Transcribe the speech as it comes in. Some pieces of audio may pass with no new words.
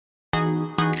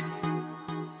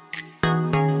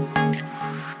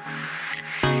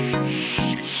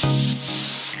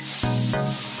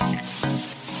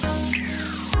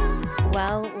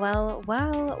Well,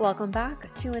 welcome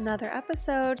back to another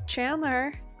episode.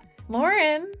 Chandler.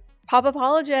 Lauren. Pop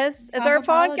Apologists. It's our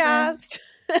podcast.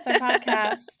 It's our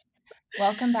podcast.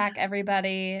 Welcome back,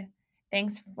 everybody.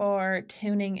 Thanks for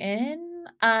tuning in.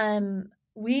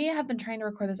 We have been trying to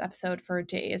record this episode for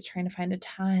days, trying to find a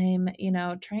time,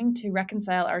 trying to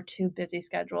reconcile our two busy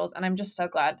schedules. And I'm just so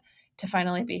glad to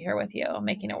finally be here with you,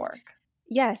 making it work.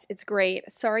 Yes, it's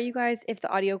great. Sorry, you guys, if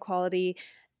the audio quality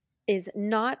is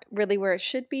not really where it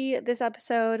should be this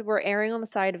episode. We're erring on the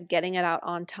side of getting it out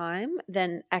on time,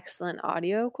 then excellent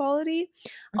audio quality.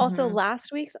 Mm-hmm. Also,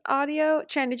 last week's audio,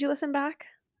 Chan, did you listen back?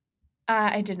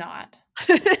 I did not.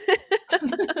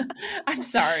 I'm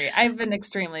sorry. I've been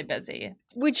extremely busy.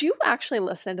 Would you actually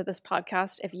listen to this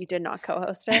podcast if you did not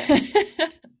co-host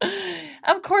it?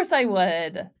 Of course I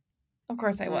would. Of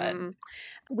course I would.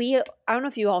 I don't know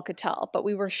if you all could tell, but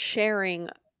we were sharing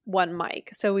one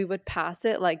mic, so we would pass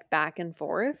it like back and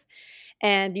forth,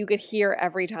 and you could hear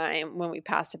every time when we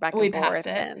passed it back and forth.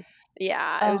 And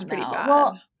yeah, it was pretty bad.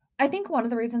 Well, I think one of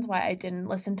the reasons why I didn't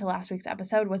listen to last week's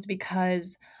episode was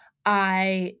because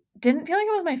I didn't feel like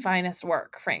it was my finest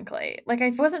work, frankly. Like,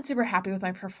 I wasn't super happy with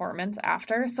my performance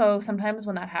after, so sometimes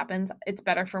when that happens, it's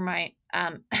better for my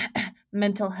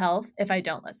mental health if I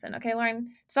don't listen. Okay,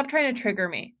 Lauren, stop trying to trigger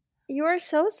me. You are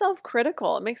so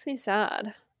self-critical. It makes me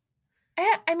sad.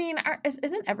 I mean,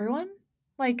 isn't everyone?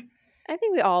 Like, I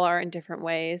think we all are in different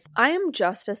ways. I am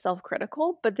just as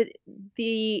self-critical, but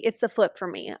it's the flip for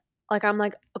me. Like, I'm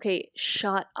like, okay,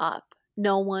 shut up.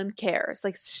 No one cares.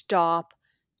 Like, stop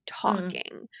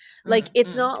talking.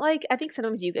 It's not like, I think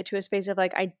sometimes you get to a space of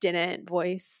like, I didn't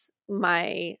voice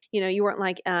my, you weren't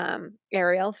like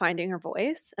Ariel finding her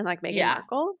voice and like Meghan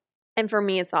Markle. And for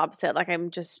me, it's the opposite. Like,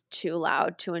 I'm just too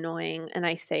loud, too annoying, and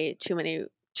I say too many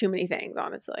things,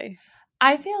 honestly.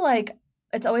 I feel like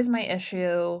it's always my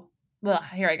issue. Well,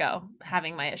 here I go,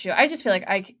 having my issue. I just feel like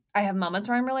I have moments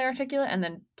where I'm really articulate and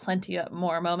then plenty of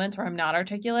more moments where I'm not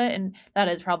articulate. And that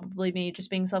is probably me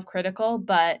just being self-critical.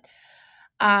 But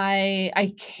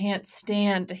I can't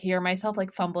stand to hear myself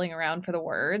like fumbling around for the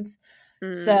words.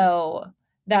 So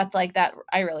that's like that.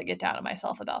 I really get down on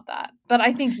myself about that. But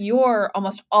I think you're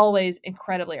almost always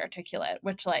incredibly articulate,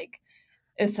 which like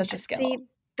is such a skill. See,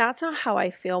 that's not how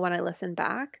I feel when I listen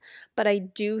back, but I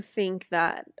do think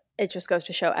that it just goes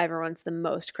to show everyone's the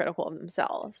most critical of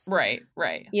themselves. Right.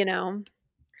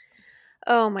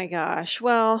 Oh my gosh.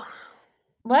 Well,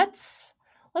 let's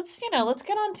get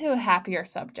on to happier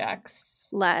subjects.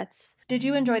 Let's. Did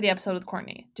you enjoy the episode with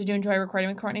Courtney? Did you enjoy recording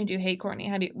with Courtney? Do you hate Courtney?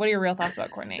 What are your real thoughts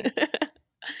about Courtney?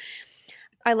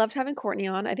 I loved having Courtney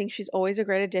on. I think she's always a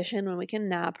great addition when we can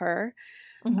nab her.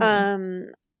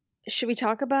 Mm-hmm. Should we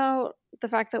talk about the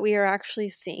fact that we are actually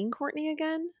seeing Courtney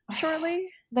again shortly?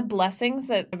 The blessings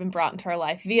that have been brought into our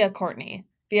life via Courtney,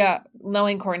 via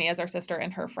knowing Courtney as our sister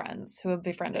and her friends who have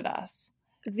befriended us.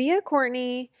 Via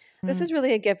Courtney, this is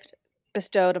really a gift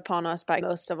bestowed upon us by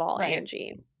most of all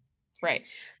Angie. Right.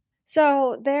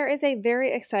 So there is a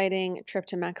very exciting trip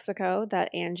to Mexico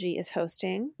that Angie is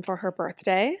hosting for her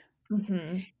birthday.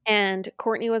 Mm-hmm. And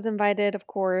Courtney was invited, of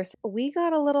course. We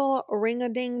got a little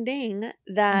ring-a-ding-ding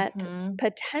that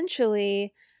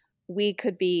potentially we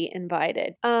could be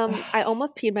invited. I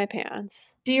almost peed my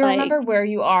pants. Do you remember where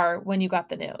you are when you got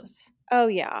the news? Oh,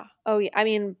 yeah. I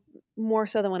mean, more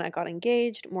so than when I got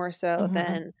engaged, more so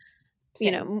than,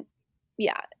 Same.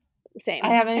 Same.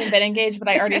 I haven't even been engaged, but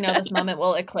I already know this moment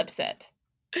will eclipse it.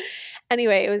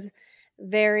 Anyway, it was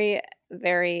very,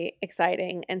 very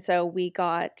exciting. And so we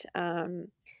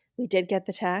did get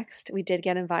the text. We did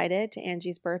get invited to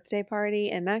Angie's birthday party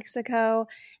in Mexico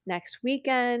next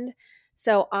weekend.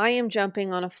 So I am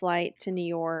jumping on a flight to New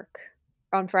York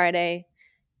on Friday,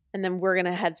 and then we're going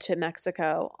to head to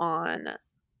Mexico on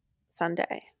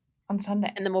Sunday. And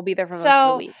then we'll be there for most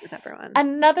of the week with everyone.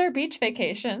 Another beach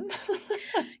vacation.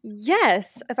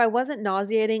 Yes. If I wasn't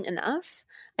nauseating enough,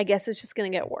 I guess it's just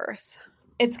going to get worse.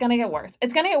 It's going to get worse.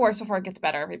 It's going to get worse before it gets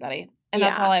better, everybody. And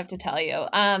that's all I have to tell you.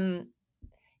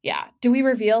 Yeah. Do we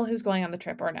reveal who's going on the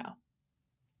trip or no?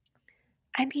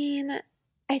 I mean,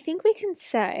 I think we can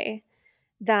say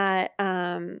that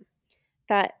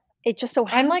that it just so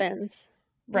happens.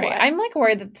 I'm like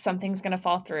worried that something's going to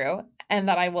fall through and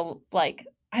that I will like,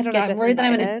 I don't know. I'm worried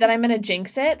that I'm gonna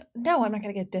jinx it. No, I'm not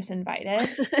gonna get disinvited.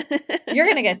 You're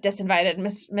gonna get disinvited,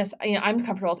 Miss. I'm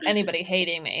comfortable with anybody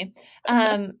hating me.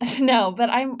 No, but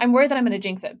I'm worried that I'm gonna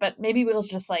jinx it. But maybe we'll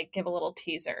just like give a little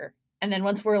teaser, and then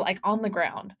once we're like on the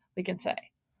ground, we can say.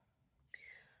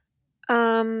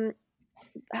 How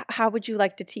would you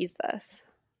like to tease this?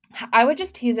 I would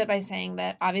just tease it by saying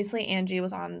that obviously Angie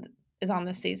is on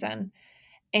this season,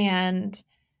 and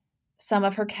some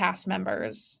of her cast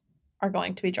members are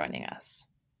going to be joining us.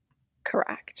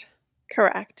 Correct.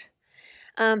 Correct.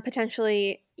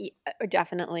 Potentially,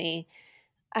 definitely,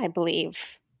 I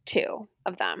believe two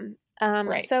of them.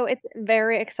 Right. So it's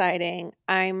very exciting.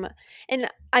 And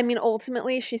I mean,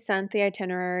 ultimately, she sent the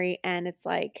itinerary, and it's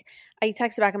like, I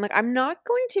texted back, I'm like, I'm not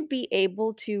going to be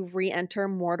able to re enter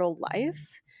mortal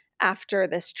life after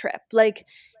this trip. Like,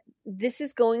 this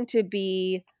is going to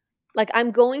be, like,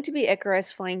 I'm going to be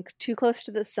Icarus flying too close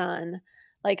to the sun.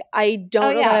 Like, I Oh,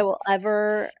 don't know that I yeah. will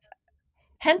ever.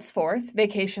 Henceforth,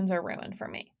 vacations are ruined for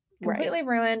me. Completely Right.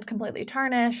 ruined, completely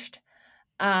tarnished.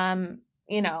 Um,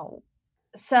 you know,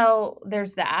 so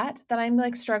there's that I'm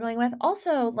like struggling with.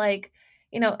 Also, like,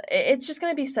 it's just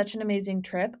going to be such an amazing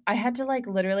trip. I had to like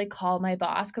literally call my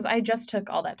boss cuz I just took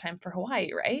all that time for Hawaii,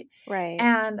 right? Right.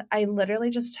 And I literally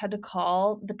just had to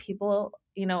call the people,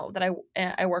 that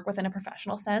I work with in a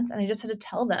professional sense, and I just had to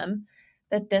tell them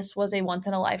that this was a once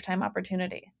in a lifetime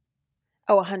opportunity,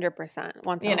 Oh, 100%.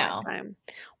 Once in you a know. lifetime.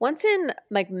 Once in,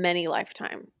 like, many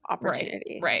lifetime Right,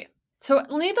 opportunity. right. So,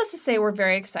 needless to say, we're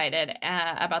very excited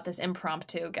about this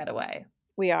impromptu getaway.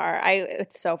 We are.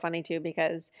 It's so funny too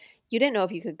because you didn't know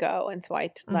if you could go, and so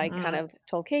like, kind Mhm. of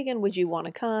told Kagan, "Would you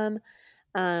wanna come?"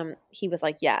 He was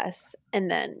like, "Yes," and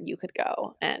then you could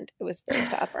go, and it was very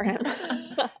sad for him.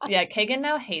 Yeah, Kagan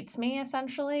now hates me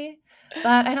essentially,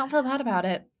 but I don't feel bad about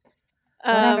it.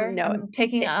 Whatever. No. I'm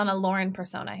taking on a Lauren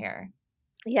persona here.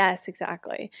 Yes,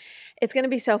 exactly. It's gonna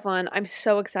be so fun. I'm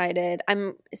so excited.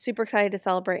 I'm super excited to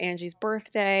celebrate Angie's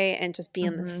birthday and just be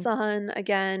in the Mhm. sun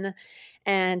again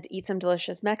and eat some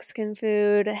delicious Mexican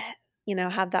food,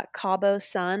 have that Cabo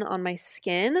sun on my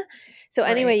skin. So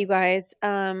anyway, Right. you guys,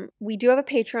 we do have a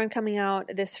Patreon coming out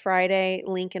this Friday,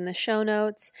 link in the show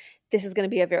notes. This is gonna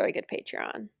be a very good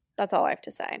Patreon. That's all I have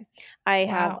to say. I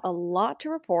have Wow. a lot to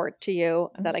report to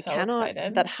you I'm so that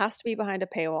excited. has to be behind a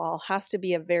paywall, has to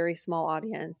be a very small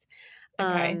audience.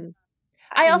 Okay. Um,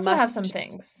 I also much have some to dis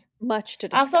things. much to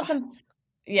I also have some discuss.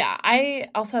 Yeah, I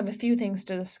also have a few things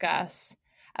to discuss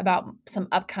about some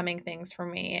upcoming things for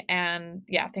me, and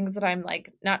yeah, things that I'm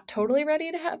like not totally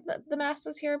ready to have the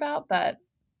masses hear about, but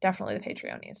definitely the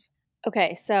Patreonies.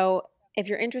 Okay, so if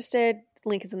you're interested,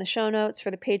 link is in the show notes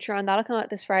for the Patreon. That'll come out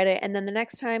this Friday, and then the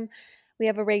next time we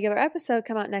have a regular episode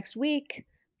come out next week,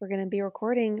 we're gonna be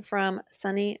recording from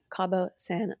sunny Cabo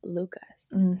San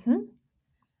Lucas. Mhm.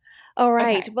 All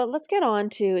right, Okay. but let's get on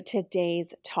to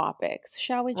today's topics,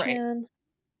 shall we, Right. Jan?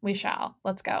 We shall.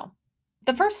 Let's go.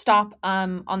 The first stop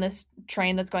on this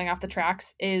train that's going off the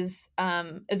tracks is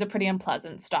a pretty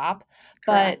unpleasant stop,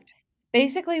 but Correct.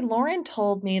 basically Lauren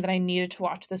told me that I needed to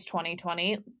watch this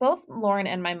 2020. Both Lauren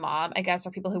and my mom, I guess,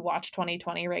 are people who watch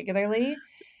 2020 regularly,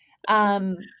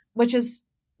 which is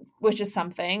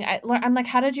something. I'm like,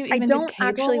 how did you I even? Do you have don't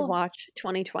actually cable? watch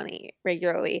 2020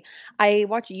 regularly. I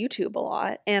watch YouTube a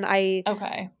lot, and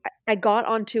Okay, I got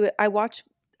onto it. I watched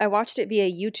it via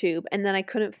YouTube, and then I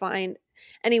couldn't find.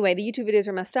 Anyway, the YouTube videos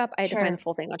were messed up. I had to find the sure.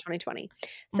 full thing on 2020.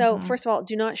 So, Hmm. first of all,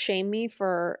 do not shame me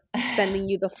for sending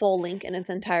you the full link in its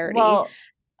entirety. Well,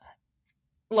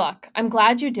 look, I'm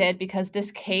glad you did because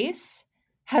this case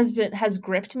has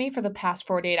gripped me for the past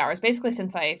 48 hours, basically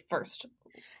since I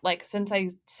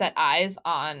set eyes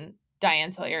on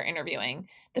Diane Sawyer interviewing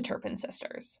the Turpin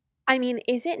sisters. I mean,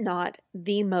 is it not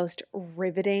the most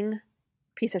riveting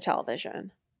piece of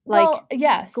television? Like, Well,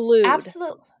 yes, glued.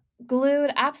 absolutely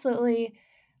glued, absolutely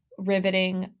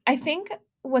riveting. I think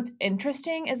what's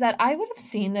interesting is that I would have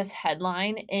seen this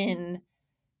headline in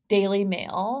Daily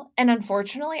Mail, and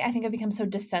unfortunately, I think I've become so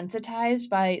desensitized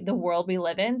by the world we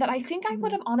live in that I think I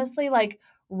would Mhm. have honestly like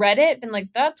read it and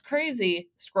like that's crazy.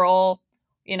 Scroll,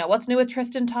 what's new with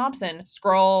Tristan Thompson?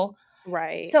 Scroll.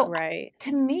 Right, So right.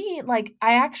 to me, like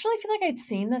I actually feel like I'd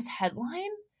seen this headline,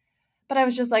 but I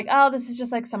was just like, oh, this is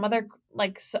just like some other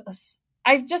like.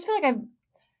 I just feel like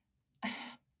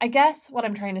I guess what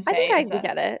I'm trying to I think say is we that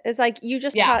get it. It's like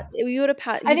yeah, you would have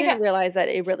I you think didn't I, realize that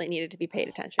it really needed to be paid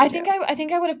attention to. I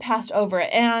think I would have passed over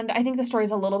it, and I think the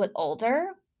story's a little bit older.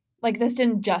 Like this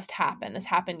didn't just happen. This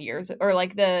happened years, or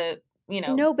like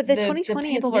No, but the the 2020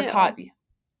 is people were caught. new.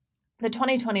 The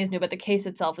 2020 is new, but the case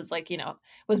itself is like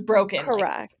was broken like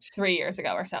Correct. 3 years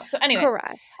ago or so. So, anyways,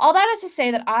 Correct. all that is to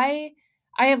say that I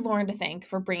have Lauren to thank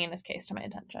for bringing this case to my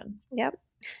attention. Yep.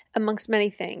 Amongst many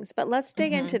things. But let's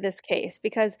dig into Hmm. this case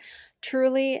because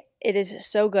truly it is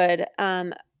so good.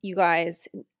 You guys,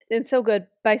 and so good,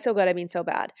 by so good I mean so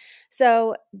bad.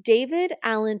 So David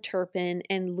Allen Turpin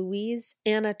and Louise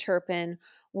Anna Turpin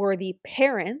were the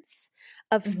parents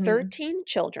of Hmm. 13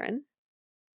 children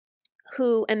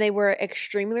and they were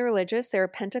extremely religious. They were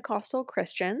Pentecostal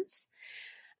Christians.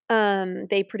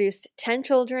 They produced 10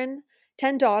 children,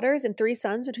 10 daughters, and 3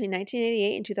 sons between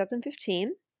 1988 and 2015.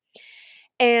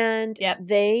 And Yep.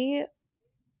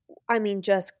 I mean,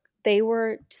 just they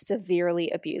were severely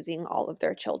abusing all of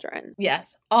their children.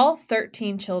 Yes. All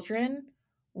 13 children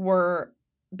were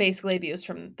basically abused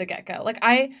from the get-go. Like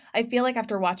I feel like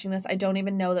after watching this, I don't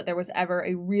even know that there was ever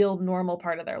a real normal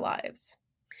part of their lives.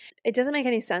 It doesn't make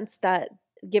any sense that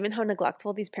given how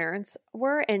neglectful these parents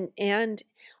were and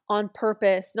on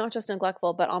purpose, not just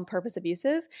neglectful, but on purpose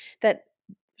abusive, that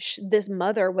this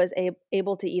mother was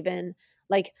able to even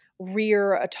like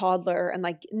rear a toddler and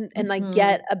like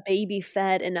get Mhm. a baby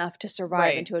fed enough to survive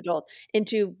Right. into adult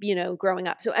into growing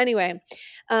up. So anyway,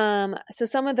 so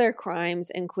some of their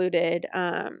crimes included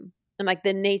and like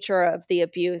the nature of the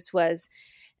abuse was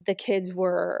the kids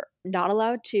were not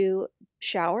allowed to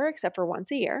shower except for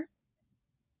once a year.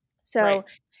 So Right.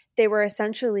 they were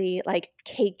essentially like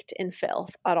caked in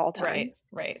filth at all Right. times.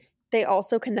 Right. They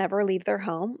also could never leave their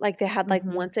home. Like they had like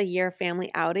Mhm. once a year family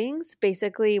outings,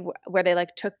 basically where they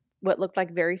like took what looked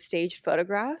like very staged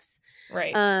photographs.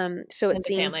 Right. So it And the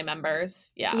seemed, family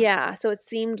members. Yeah. yeah, so it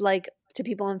seemed like to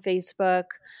people on Facebook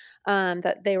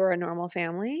that they were a normal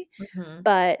family, Mhm.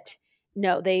 but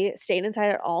no, they stayed inside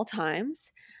at all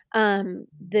times.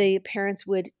 The parents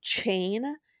would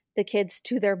chain the kids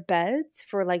to their beds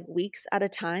for like weeks at a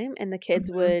time, and the kids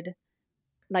Mhm. would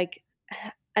like,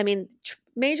 I mean,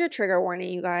 major trigger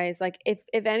warning, you guys. Like, if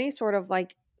any sort of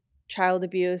like child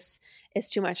abuse is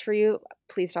too much for you,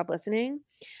 please stop listening.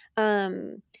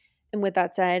 Um, and with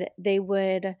that said, they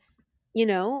would, you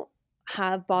know,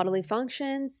 have bodily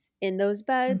functions in those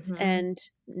beds Mhm. and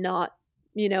not,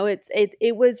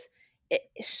 it was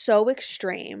so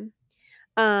extreme.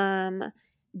 Um,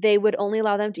 they would only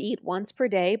allow them to eat once per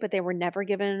day, but they were never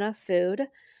given enough food.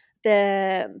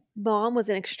 The mom was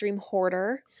an extreme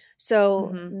hoarder,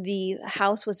 so Mhm. the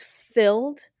house was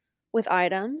filled with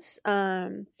items.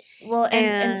 Well, and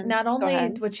And not go only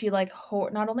ahead. would she like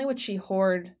not only would she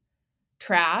hoard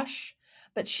trash,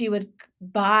 but she would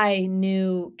buy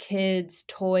new kids'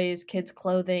 toys, kids'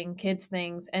 clothing, kids'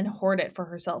 things, and hoard it for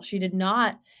herself. She did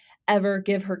not ever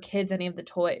give her kids any of the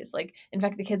toys. Like, in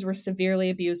fact, the kids were severely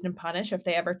abused and punished if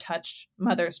they ever touched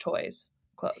mother's toys.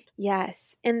 Quote.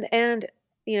 Yes, and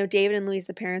David and Louise,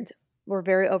 the parents, were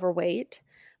very overweight,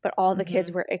 but all the kids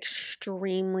Mhm. were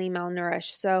extremely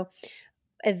malnourished. So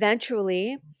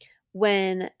eventually,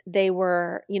 when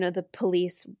the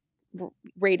police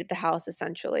raided the house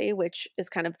essentially, which is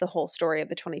kind of the whole story of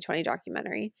the 2020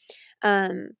 documentary.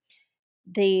 um,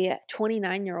 the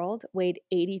 29-year-old weighed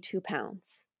 82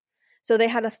 pounds. So they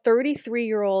had a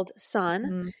 33-year-old son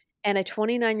Mhm. and a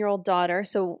 29-year-old daughter.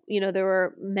 So, there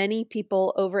were many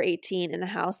people over 18 in the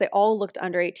house. They all looked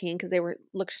under 18 because they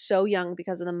looked so young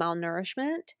because of the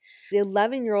malnourishment. The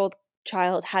 11-year-old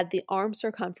child had the arm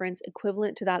circumference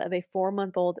equivalent to that of a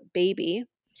 4-month-old baby.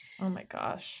 Oh my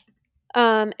gosh.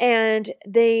 And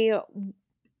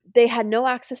they had no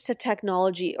access to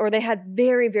technology, or they had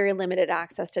very, very limited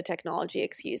access to technology,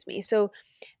 excuse me. So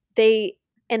they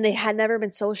had never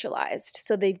been socialized.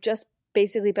 So they've just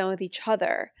basically been with each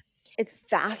other. It's So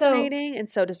fascinating and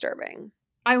so disturbing.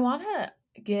 I want to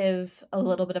give a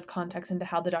little bit of context into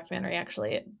how the documentary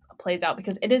actually plays out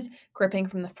because it is gripping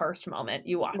from the first moment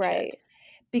you watch it. Right.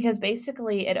 Because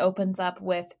basically, it opens up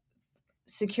with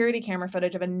security camera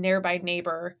footage of a nearby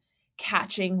neighbor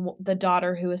catching the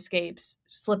daughter who escapes,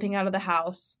 slipping out of the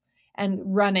house and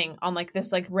running on like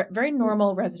this like very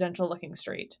normal residential looking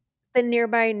street. The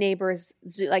nearby neighbor's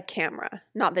like camera,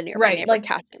 not the nearby Right, neighbor like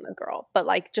catching the girl, but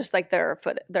like just like their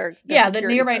yeah, the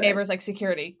security nearby footage. neighbor's like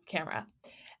security camera.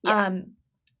 Yeah. Um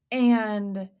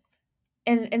and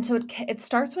and so it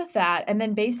starts with that, and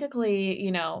then basically,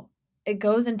 it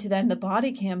goes into then the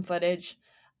body cam footage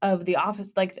of the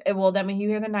office, like, well, then when you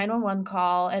hear the 911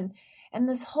 call, and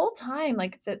this whole time,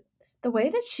 like, the way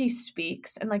that she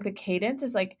speaks and, like, the cadence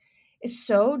is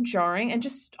so jarring and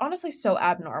just honestly so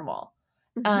abnormal.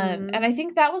 Hmm. And I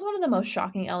think that was one of the most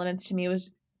shocking elements to me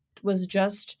was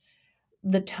just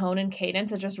the tone and cadence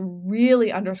that just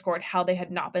really underscored how they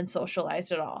had not been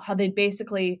socialized at all, how they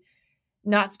basically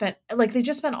not spent like, they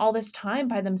just spent all this time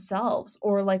by themselves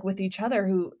or, like, with each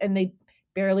other and they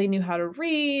barely knew how to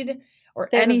read or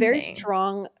They have a very anything.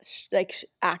 strong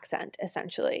accent,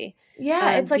 essentially,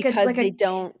 Yeah, it's because like they a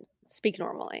don't speak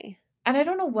normally. and I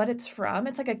don't know what it's from.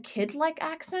 It's like a kid-like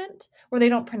accent where they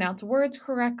don't pronounce words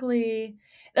correctly.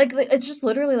 Like, it's just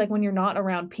literally like when you're not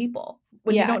around people,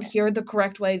 when you Yeah. don't hear the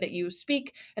correct way that you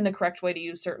speak and the correct way to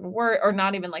use certain word or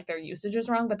not even like their usage is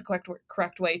wrong, but the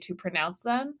correct way to pronounce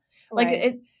them. Like,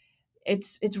 Right.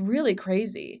 it's really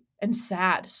crazy and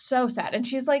sad, so sad, and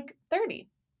she's, like, 30.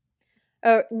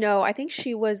 Oh, no, I think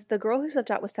she was the girl who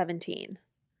slipped out was 17.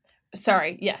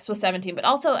 Sorry, yes, was 17, but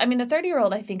also, I mean, the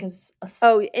 30-year-old I think is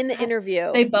Oh, in the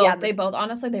interview. they Yeah, both they both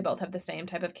honestly, they both have the same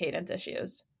type of cadence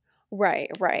issues. right,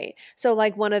 right. So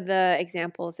like one of the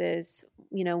examples is,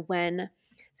 when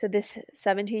so this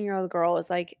 17-year-old girl is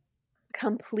like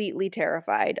completely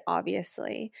terrified,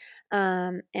 obviously,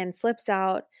 and slips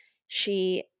out.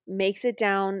 She makes it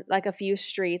down like a few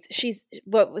streets.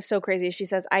 What was so crazy is she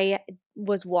says, I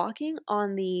was walking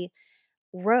on the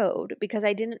road because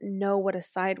I didn't know what a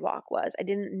sidewalk was. I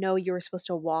didn't know you were supposed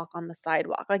to walk on the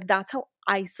sidewalk. Like that's how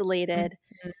isolated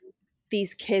Mhm.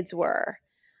 these kids were,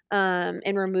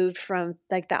 and removed from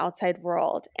like the outside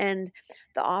world. And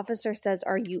the officer says,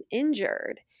 "Are you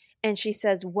injured?" And she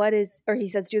says, "What is?" Or he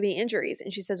says, "Do you have any injuries?"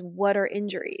 And she says, "What are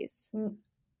injuries?" Mm,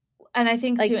 and I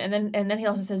think too, Like and then he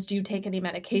also says, "Do you take any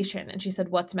medication?" And she said,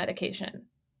 "What's medication?"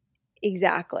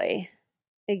 exactly,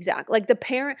 exactly. Like the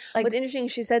parent. What's Like, interesting,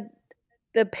 she said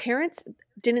the parents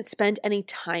didn't spend any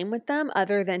time with them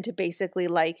other than to basically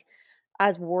like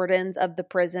as wardens of the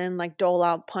prison like dole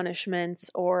out punishments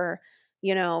or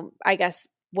I guess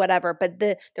whatever, but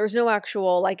there was no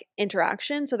actual like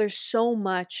interaction, so there's so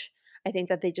much I think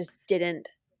that they just didn't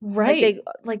like right, they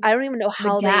like I don't even know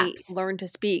the how they gaps. learned to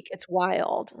speak. It's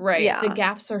wild. Right, the Yeah.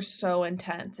 gaps are so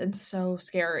intense and so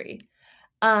scary.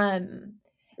 Um,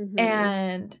 Mhm.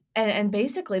 and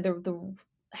basically the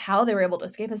how they were able to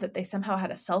escape is that they somehow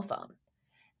had a cell phone.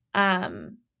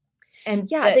 Um, and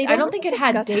Yeah, that they I don't don't think really it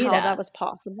had discuss how that data. was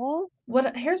possible.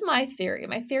 What Here's my theory.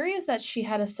 My theory is that she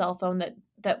had a cell phone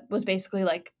that was basically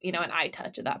like, an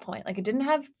iTouch at that point. Like it didn't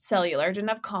have cellular, didn't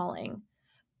have calling,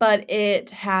 but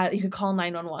you could call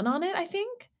 911 on it, I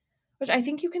think, which I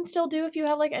think you can still do if you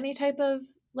have like any type of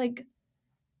like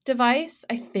device,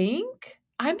 I think.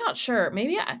 I'm not sure.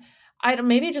 I don't,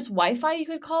 maybe just Wi-Fi you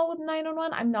could call with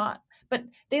 911. I'm not. But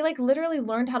they like literally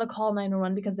learned how to call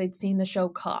 911 because they'd seen the show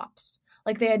Cops.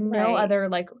 Like they had no Right. other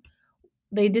like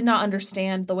they did not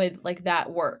understand the way that, like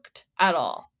that worked at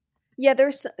all. Yeah,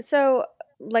 there's so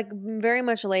like very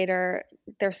much later,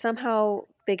 there's somehow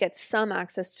they get some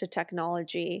access to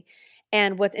technology.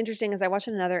 And what's interesting is I watched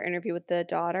another interview with the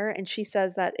daughter, and she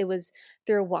says that it was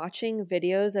through watching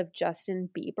videos of Justin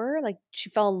Bieber. Like she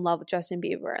fell in love with Justin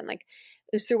Bieber, and like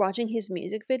it was through watching his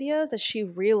music videos that she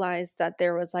realized that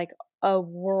there was like a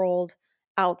world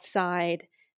outside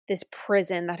this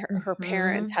prison that her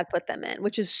parents Mhm. had put them in,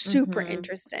 which is super Mhm.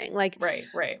 interesting. Like Right,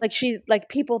 right. she like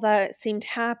people that seemed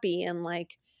happy and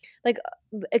like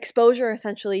exposure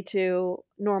essentially to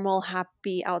normal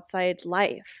happy outside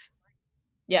life.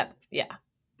 Yep. Yeah.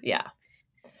 Yeah.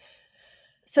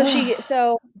 So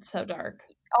It's so dark.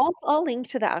 I'll link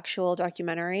to the actual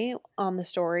documentary on the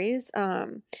stories,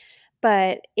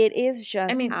 but it is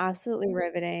I just mean, absolutely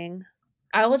riveting.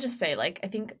 I will just say, like, I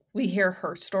think we hear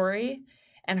her story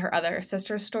and her other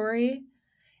sister's story,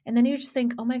 and then you just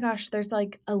think, "Oh my gosh, there's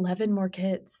like 11 more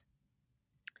kids."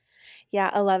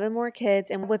 Yeah, 11 more kids,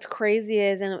 and what's crazy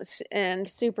is and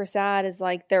super sad is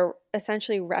like they're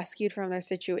essentially rescued from their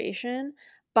situation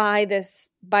by this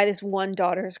one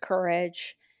daughter's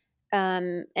courage,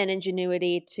 and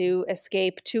ingenuity to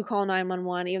escape, to call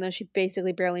 911, even though she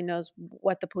basically barely knows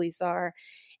what the police are.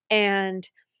 And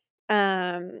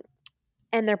um,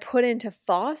 and they're put into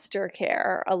foster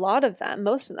care, a lot of them,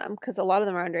 most of them, because a lot of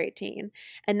them are under 18.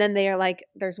 And then they are like,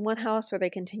 there's one house where they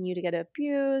continue to get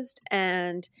abused.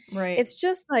 And Right. it's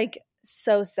just like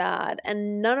so sad.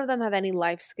 And none of them have any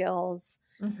life skills.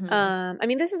 Mhm. I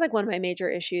mean, this is like one of my major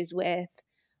issues with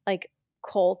like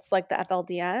cults like the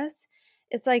FLDS.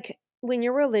 It's like when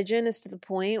your religion is to the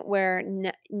point where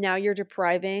now you're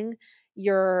depriving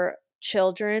your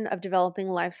children of developing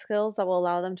life skills that will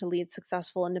allow them to lead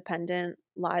successful, independent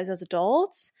lives as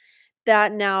adults,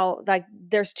 that now like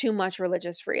there's too much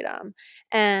religious freedom.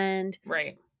 And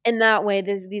Right. in that way,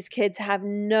 these kids have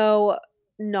no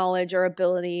knowledge or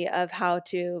ability of how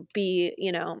to be,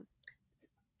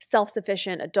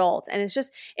 self-sufficient adults. And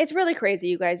it's really crazy,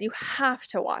 you guys. You have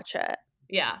to watch it.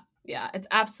 Yeah. Yeah. It's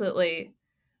absolutely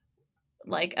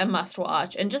like a must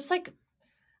watch. And just like,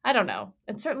 I don't know,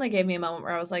 it certainly gave me a moment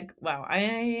where I was like, wow,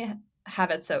 I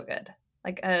have it so good.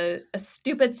 Like a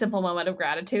stupid, simple moment of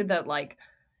gratitude that like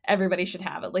everybody should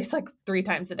have at least like 3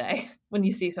 times a day when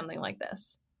you see something like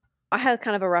this. I had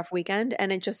kind of a rough weekend,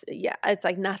 and yeah, it's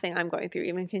like nothing I'm going through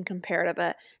even can compare to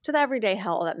the everyday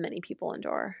hell that many people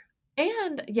endure.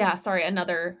 And yeah, sorry,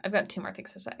 I've got 2 more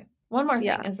things to say. One more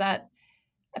thing Yeah. is that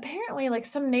apparently, like,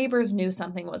 some neighbors knew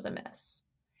something was amiss.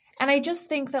 And I just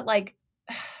think that, like,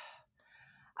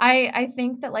 I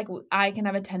think that, like, I can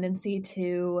have a tendency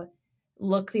to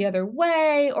look the other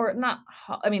way, or not.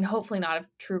 I mean, hopefully not if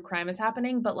true crime is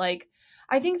happening, but like,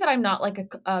 I think that I'm not like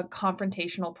a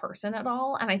confrontational person at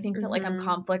all. And I think that like I'm Mhm.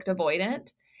 conflict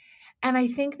avoidant. And I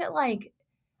think that like,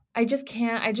 I just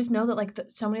can't, I just know that like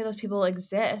so many of those people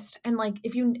exist. And like,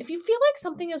 if you feel like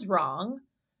something is wrong,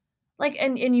 like,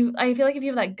 and you, I feel like if you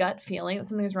have that gut feeling that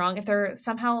something is wrong, if they're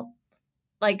somehow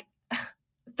like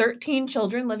 13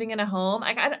 children living in a home.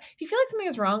 If you feel like something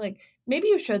is wrong, like maybe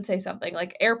you should say something,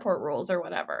 like airport rules or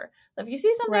whatever. If you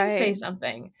see something, say Right.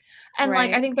 something. And like,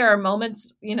 I Right. think there are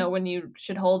moments, when you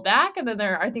should hold back. And then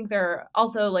I think there are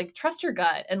also like, trust your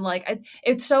gut. And like,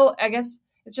 I guess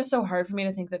it's just so hard for me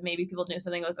to think that maybe people knew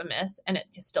something was amiss and it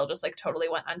still just like totally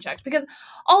went unchecked, because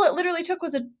all it literally took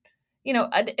was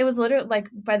it was literally like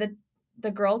by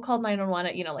the girl called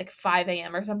 911 at, like 5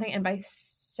 a.m. or something. And by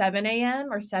 7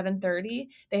 a.m. or 7:30,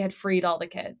 they had freed all the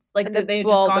kids. Like And they had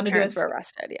just the gone to do parents were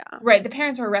arrested, yeah. right. The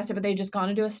parents were arrested, but they had just gone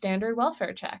to do a standard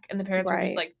welfare check. And the parents were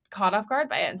just Right. like caught off guard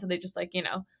by it. And so they just like,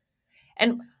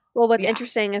 and Well, what's yeah.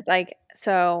 interesting is like,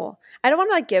 so I don't want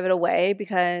to like give it away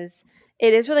because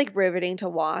it is really like riveting to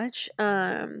watch.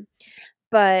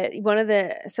 But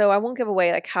so I won't give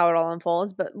away like how it all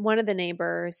unfolds, but one of the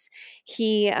neighbors,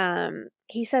 he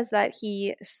says that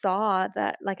he saw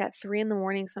that like at 3 in the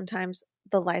morning sometimes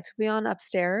the lights would be on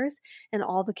upstairs and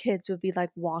all the kids would be like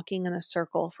walking in a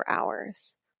circle for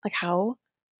hours. Like how Oh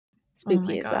my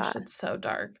spooky is gosh, that? it's so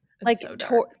dark. It's Like so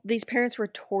dark. these parents were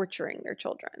torturing their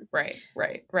children. Right,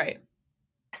 right, right.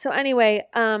 So anyway,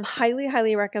 highly,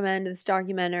 highly recommend this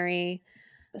documentary.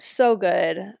 So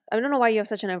good. I don't know why you have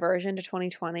such an aversion to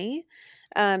 2020,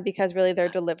 because really they're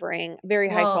delivering very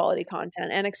high Well, quality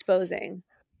content and exposing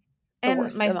the and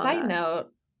worst my among side us.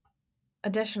 note,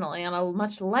 additionally, on a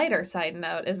much lighter side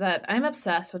note, is that I'm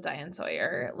obsessed with Diane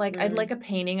Sawyer. Like, I'd Mm, like a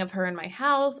painting of her in my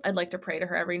house. I'd like to pray to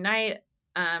her every night,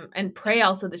 and pray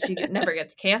also that she never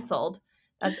gets canceled.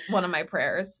 That's one of my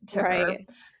prayers to her. right.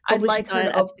 I'd Hopefully she's like not her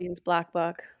in to Epstein's black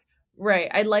book. right.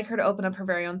 I'd like her to open up her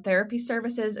very own therapy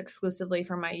services exclusively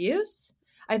for my use.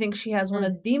 I think she has one Mm.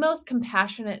 of the most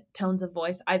compassionate tones of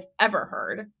voice I've ever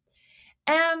heard.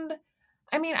 And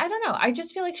I mean, I don't know. I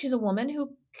just feel like she's a woman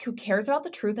who cares about the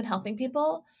truth and helping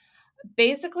people.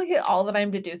 Basically, all that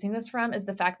I'm deducing this from is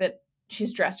the fact that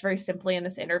she's dressed very simply in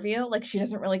this interview. Like, she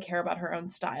doesn't really care about her own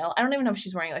style. I don't even know if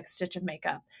she's wearing like a stitch of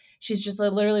makeup. She's just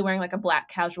like, literally wearing like a black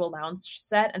casual lounge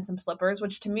set and some slippers,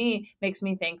 which to me makes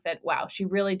me think that, wow, she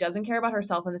really doesn't care about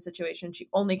herself in the situation. She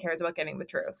only cares about getting the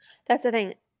truth. That's the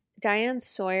thing. Diane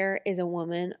Sawyer is a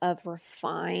woman of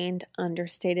refined,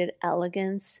 understated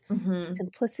elegance, Hmm.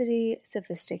 simplicity,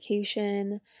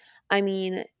 sophistication. I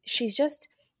mean, she's just,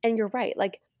 and you're right,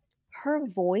 like her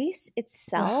voice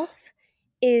itself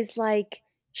is like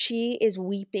she is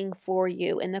weeping for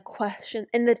you. And the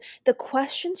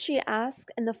questions she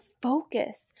asks and the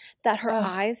focus that her Ugh.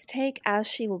 eyes take as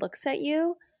she looks at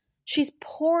you, she's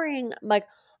pouring like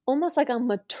almost like a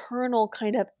maternal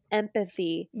kind of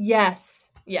empathy Yes.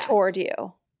 toward Yes.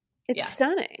 you. It's Yes.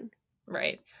 stunning.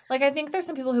 Right. Like, I think there's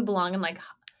some people who belong in like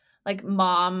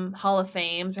mom hall of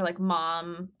fames, or like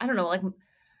mom, I don't know, like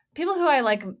people who I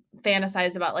like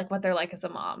fantasize about like what they're like as a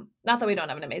mom. Not that we don't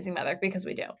have an amazing mother, because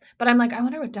we do. But I'm like, I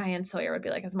wonder what Diane Sawyer would be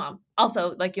like as a mom.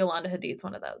 Also, like Yolanda Hadid's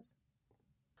one of those.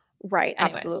 Right,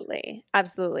 Anyways. absolutely.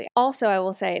 Absolutely. Also, I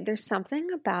will say there's something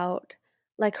about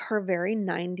like her very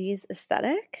 90s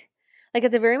aesthetic. Like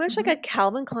it's a very much like a Mhm.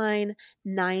 Calvin Klein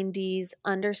 90s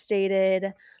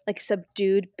understated, like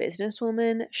subdued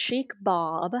businesswoman, chic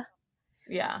bob.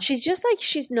 Yeah. She's just like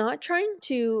she's not trying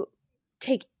to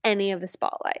take any of the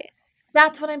spotlight.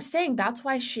 That's what I'm saying. That's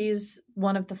why she's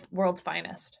one of the world's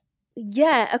finest.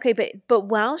 Yeah, okay, but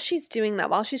while she's doing that,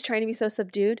 while she's trying to be so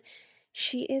subdued,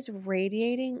 she is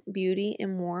radiating beauty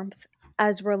and warmth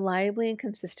as reliably and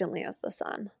consistently as the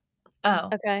sun. Oh,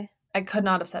 Okay? I could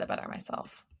not have said it better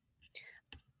myself.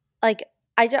 Like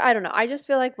I don't know. I just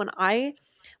feel like when I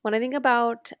think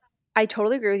about I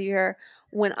totally agree with you here.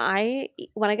 When I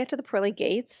get to the pearly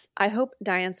gates, I hope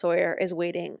Diane Sawyer is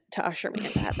waiting to usher me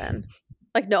into heaven.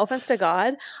 Like no offense to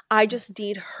God, I just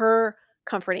need her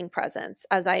comforting presence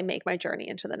as I make my journey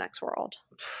into the next world.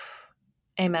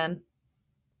 Amen.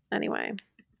 Anyway,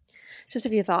 just a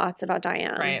few thoughts about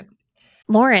Diane. Right.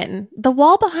 Lauren, the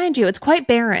wall behind you, it's quite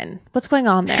barren. What's going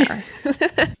on there?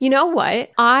 You know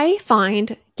what? I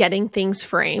find getting things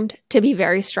framed to be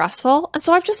very stressful, and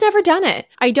so I've just never done it.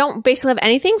 I don't basically have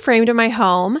anything framed in my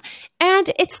home,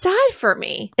 and it's sad for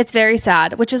me. It's very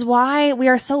sad, which is why we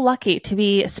are so lucky to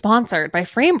be sponsored by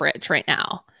FrameBridge right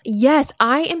now. Yes,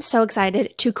 I am so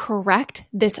excited to correct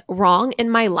this wrong in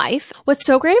my life. What's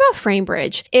so great about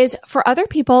FrameBridge is for other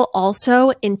people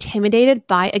also intimidated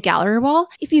by a gallery wall,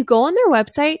 if you go on their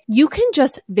website, you can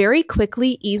just very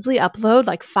quickly, easily upload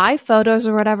like 5 photos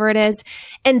or whatever it is,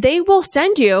 and they will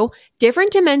send you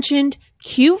different dimensioned,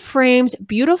 cute frames,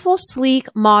 beautiful, sleek,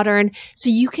 modern,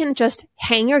 so you can just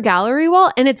hang your gallery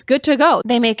wall and it's good to go.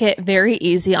 They make it very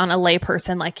easy on a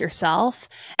layperson like yourself.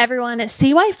 Everyone,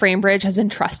 see why FrameBridge has been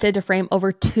trusted to frame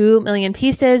over 2 million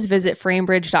pieces. Visit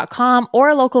framebridge.com or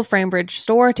a local FrameBridge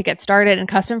store to get started and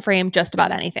custom frame just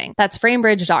about anything. That's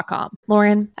framebridge.com.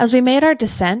 Lauren, as we made our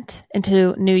descent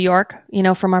into New York,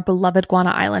 from our beloved Guana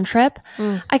Island trip,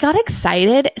 I got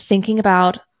excited thinking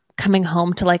about coming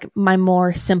home to like my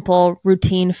more simple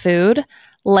routine food,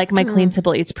 like my Clean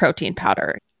Simple Eats protein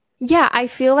powder. Yeah, I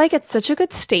feel like it's such a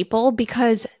good staple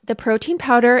because the protein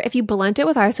powder, if you blend it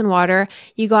with ice and water,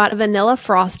 you got a vanilla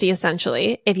frosty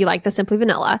essentially, if you like the simply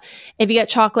vanilla. If you get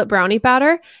chocolate brownie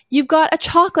batter, you've got a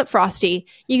chocolate frosty.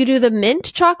 You could do the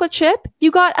mint chocolate chip, you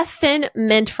got a thin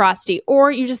mint frosty, or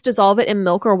you just dissolve it in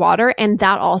milk or water, and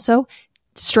that also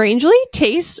strangely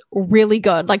tastes really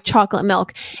good, like chocolate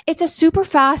milk. It's a super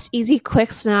fast, easy, quick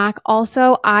snack.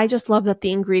 Also, I just love that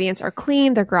the ingredients are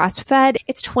clean, they're grass fed.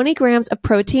 It's 20 grams of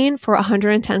protein for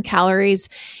 110 calories.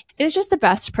 It is just the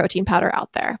best protein powder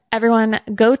out there. Everyone,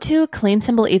 go to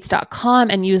cleansimpleeats.com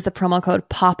and use the promo code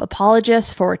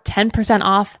POPAPOLOGIST for 10%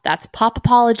 off. That's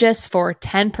POPAPOLOGIST for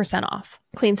 10% off.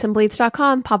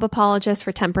 Cleansimpleeats.com, POPAPOLOGIST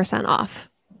for 10% off.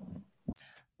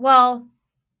 Well,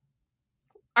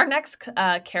 our next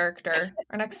character,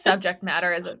 our next subject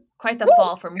matter is quite the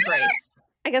fall from grace.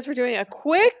 I guess we're doing a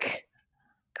quick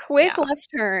left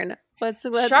turn.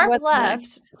 Sharp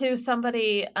left to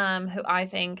somebody who I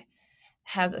think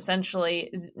has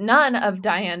essentially none of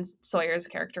Diane Sawyer's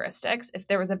characteristics. If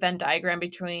there was a Venn diagram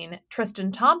between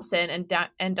Tristan Thompson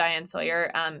and Diane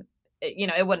Sawyer,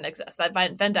 it wouldn't exist. That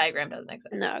Venn diagram doesn't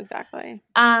exist. No, exactly.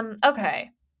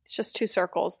 Okay. It's just 2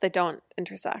 circles. They don't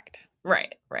intersect.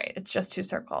 Right. It's just 2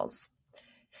 circles.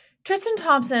 Tristan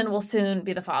Thompson will soon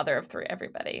be the father of 3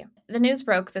 everybody. The news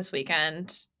broke this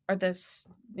weekend, or this,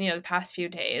 the past few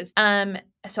days.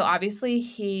 So obviously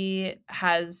he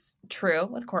has true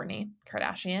with Kourtney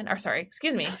Kardashian,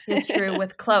 he's true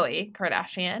with Khloe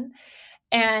Kardashian.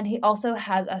 And he also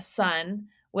has a son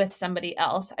with somebody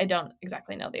else. I don't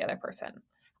exactly know the other person.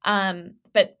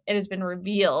 But it has been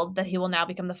revealed that he will now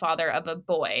become the father of a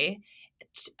boy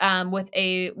with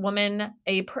a woman,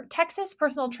 Texas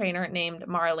personal trainer named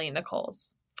Marlene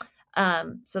Nichols.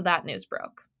 So that news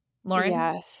broke. Lauren?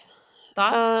 Yes.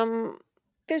 Thoughts?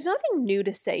 There's nothing new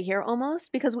to say here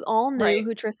almost because we all knew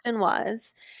who Tristan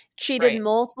was. Cheated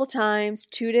multiple times,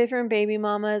 2 different baby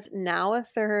mamas, now a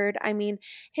 3rd. I mean,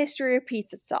 history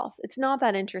repeats itself. It's not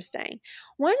that interesting.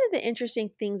 One of the interesting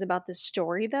things about this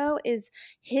story, though, is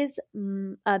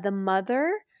the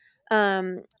mother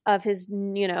of his,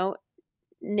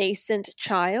 nascent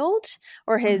child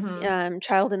or his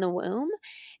child in the womb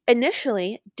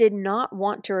initially did not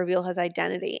want to reveal his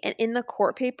identity, and in the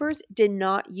court papers did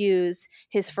not use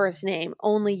his first name,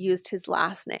 only used his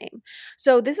last name.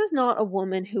 So this is not a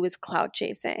woman who is clout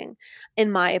chasing,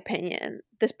 in my opinion.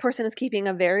 This person is keeping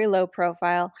a very low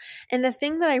profile. And the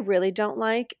thing that I really don't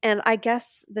like, and I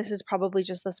guess this is probably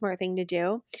just the smart thing to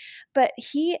do, but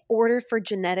he ordered for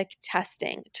genetic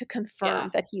testing to confirm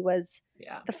that he was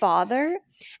the father.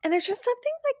 And there's just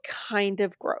something like kind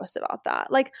of gross about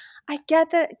that. Like, I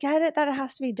get it that it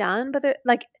has to be done,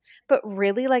 but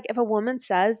really, like, if a woman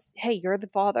says, "Hey, you're the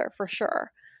father for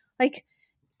sure," like,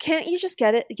 can't you just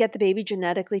get the baby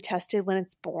genetically tested when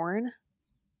it's born?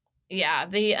 Yeah,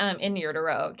 the in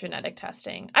utero genetic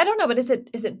testing. I don't know, but is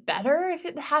it better if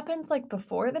it happens like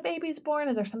before the baby's born?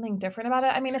 Is there something different about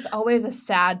it? I mean, it's always a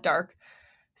sad, dark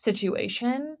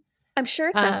situation. I'm sure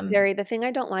it's necessary. The thing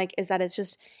I don't like is that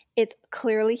it's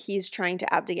clearly he's trying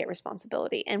to abdicate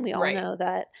responsibility. And we all know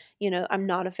that, I'm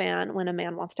not a fan when a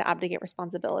man wants to abdicate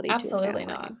responsibility. Absolutely to his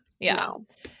family. not. Yeah. No.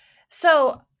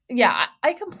 So, yeah,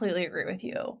 I completely agree with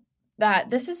you that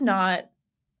this is not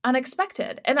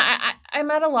unexpected. And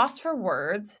I'm at a loss for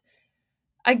words,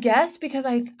 I guess, because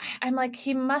I'm like,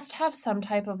 he must have some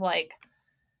type of like,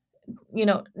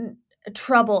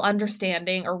 trouble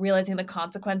understanding or realizing the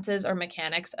consequences or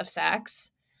mechanics of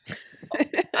sex.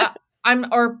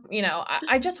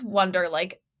 I just wonder,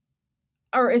 like,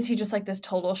 or is he just like this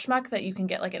total schmuck that you can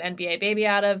get like an NBA baby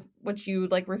out of, which you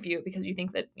like refute because you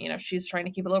think that, she's trying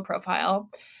to keep a low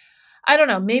profile. I don't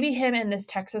know. Maybe him and this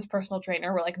Texas personal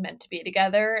trainer were like meant to be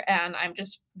together and I'm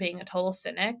just being a total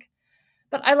cynic.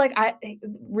 But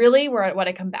what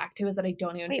I come back to is that I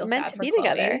don't even feel meant sad to for be Khloe.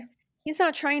 together. He's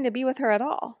not trying to be with her at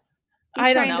all. He's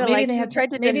I don't trying know. to Maybe like they he had some,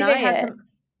 tried to deny it.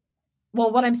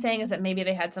 well, what I'm saying is that maybe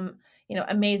they had some,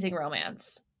 amazing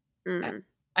romance. I, Mm.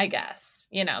 I guess,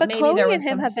 But maybe Chloe there and was him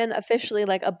some, have been officially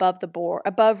like above the board,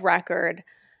 above record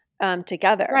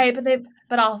together. right,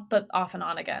 but off and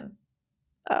on again,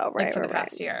 Oh, like right, for the right, right.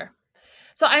 past year.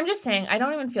 So I'm just saying, I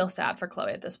don't even feel sad for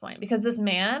Chloe at this point because this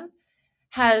man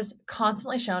has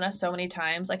constantly shown us so many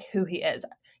times like who he is.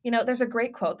 There's a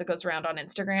great quote that goes around on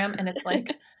Instagram, and it's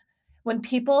like, when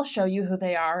people show you who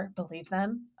they are, believe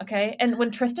them, okay? And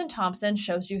when Tristan Thompson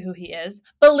shows you who he is,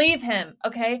 believe him,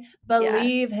 okay? Yes.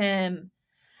 Believe him.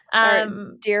 Our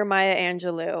Um, dear Maya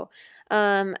Angelou.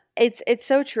 It's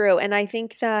so true, and I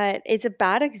think that it's a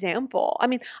bad example. I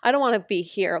mean, I don't want to be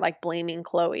here like blaming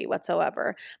Chloe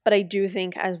whatsoever, but I do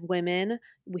think as women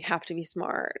we have to be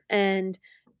smart, and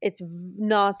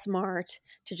not smart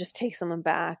to just take someone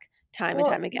back time and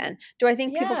time well, again. Do I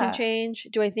think people can yeah, change?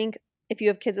 Do I think if you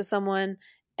have kids with someone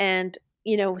and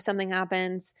something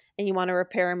happens and you want to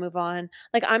repair and move on,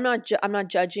 like I'm not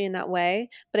judging in that way,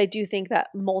 but I do think that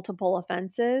multiple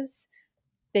offenses,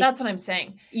 they that's what I'm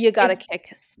saying. you got to It's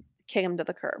kick him to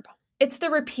the curb. it's the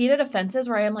repeated offenses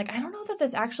where I am like, I don't know that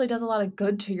this actually does a lot of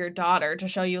good to your daughter to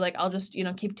show you like I'll just,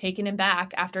 keep taking him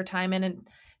back after time in and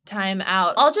time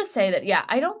out. I'll just say that yeah,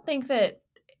 I don't think that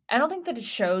it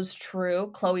shows true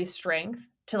Chloe's strength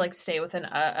to like stay within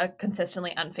a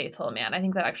consistently unfaithful man. I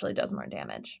think that actually does more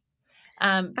damage.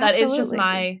 That is just Absolutely.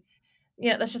 my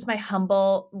that's just my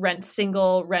humble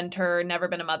single renter, never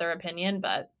been a mother opinion,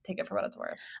 but take it for what it's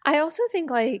worth. I also think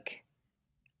like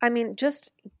I mean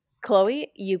just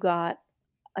Chloe, you got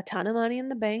a ton of money in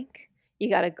the bank. You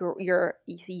got you're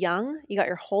young. You got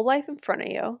your whole life in front of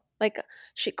you. Like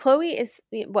Chloe is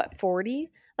what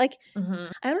 40? Like Hmm.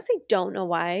 I honestly don't know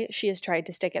why she has tried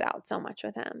to stick it out so much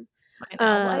with him. I know.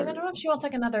 Well, I don't Um know if she wants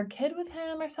like another kid with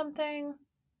him or something.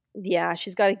 yeah,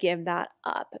 she's got to give that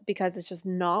up because it's just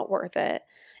not worth it.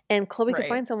 And Chloe could Right.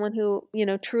 find someone who,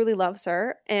 truly loves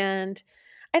her. And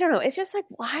I don't know, it's just like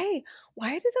why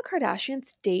do the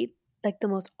Kardashians date like the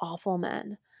most awful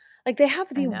men? Like they have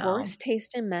I the know. worst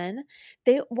taste in men.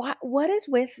 What is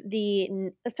with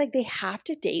it's like they have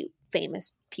to date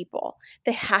famous people.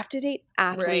 They have to date Right.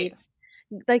 athletes.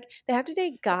 Like they have to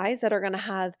date guys that are going to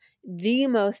have the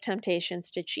most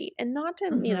temptations to cheat, and not to,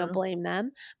 Hmm. blame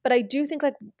them, but I do think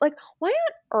like why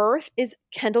on earth is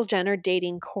Kendall Jenner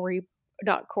dating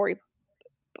not Cory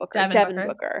Booker, Devin Devin Booker.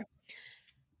 Booker?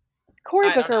 Cory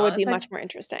I don't Booker know. would be It's like much more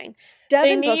interesting. they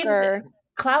Devin need Booker,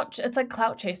 clout. It's like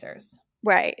clout chasers.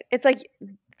 right. It's like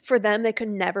for them they could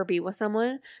never be with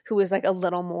someone who is like a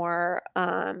little more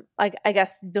like I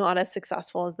guess not as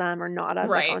successful as them or not as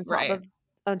like Right. Right.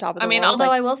 on top of I the mean, world. although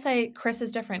Like I will say Chris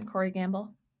is different. Corey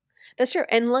Gamble. that's true.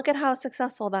 And look at how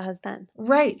successful that has been.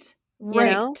 Right. You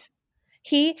know? Right.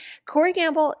 He Corey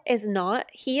Gamble is not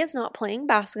playing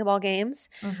basketball games,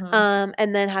 Hmm.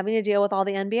 and then having to deal with all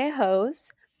the NBA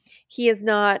hoes. He is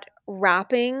not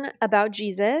rapping about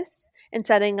Jesus and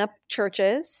setting up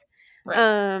churches. Right.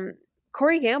 Um,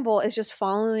 Corey Gamble is just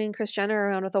following Kris Jenner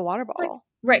around with a water It's like bottle.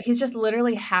 right. He's just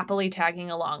literally happily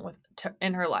tagging along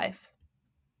in her life.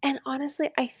 And honestly,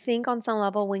 I think on some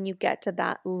level, when you get to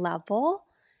that level,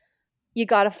 you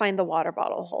got to find the water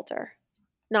bottle holder,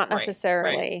 not Right. Right.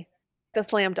 necessarily the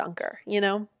slam dunker.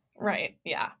 Right.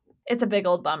 Yeah. It's a big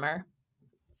old bummer.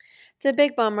 It's a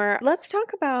big bummer. Let's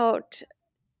talk about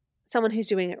someone who's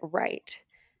doing it right,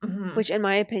 Hmm. which in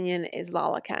my opinion is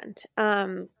Lala Kent.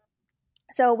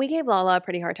 So we gave Lala a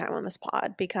pretty hard time on this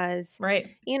pod because,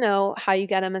 Right. how you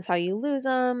get them is how you lose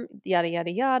them, yada,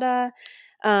 yada, yada.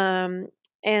 Um,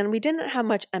 and we didn't have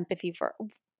much empathy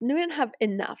we didn't have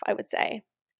enough, I would say.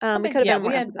 I We think could have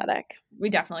yeah, been more empathetic. we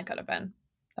definitely could have been.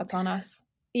 That's on us.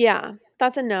 Yeah,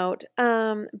 that's a note.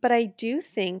 But I do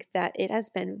think that it has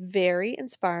been very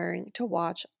inspiring to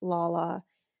watch Lala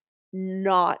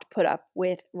not put up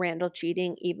with Randall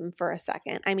cheating even for a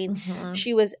second. I mean, Hmm.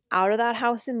 she was out of that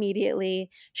house immediately.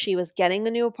 She was getting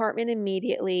the new apartment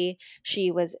immediately.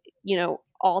 She was,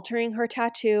 altering her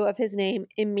tattoo of his name Right.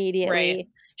 immediately.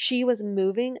 She was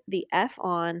moving the F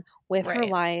on with her Right.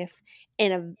 life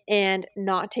and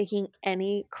not taking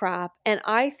any crap. And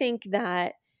I think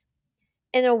that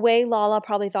in a way Lala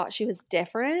probably thought she was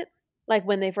different like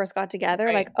when they first got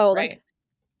together like, Right. "Oh, like Right.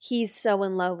 he's so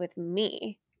in love with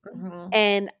me." Hmm.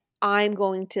 And I'm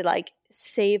going to like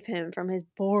save him from his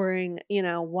boring,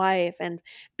 wife and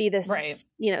be this, Right.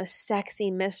 sexy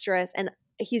mistress. And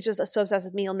he's just so obsessed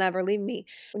with me, he'll never leave me.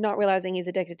 Not realizing he's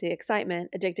addicted to the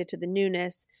excitement, addicted to the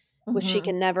newness, which she Hmm.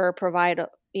 can never provide,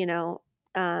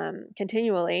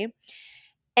 continually.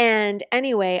 And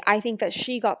anyway, I think that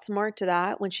she got smart to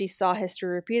that when she saw history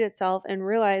repeat itself and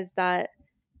realized that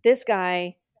this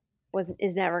guy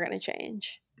is never going to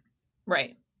change.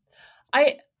 Right.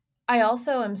 I I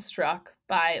also am struck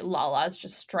by Lala's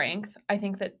just strength. I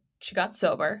think that she got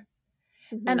sober.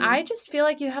 And Mm-hmm. I just feel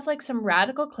like you have like some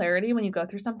radical clarity when you go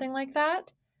through something like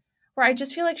that, where I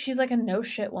just feel like she's like a no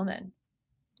shit woman.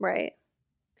 Right.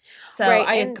 So Right.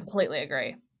 I And completely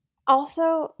agree.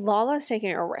 also, Lala's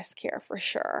taking a risk here for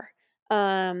sure.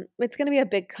 It's going to be a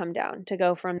big come down to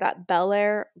go from that Bel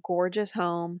Air gorgeous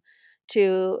home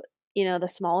to, the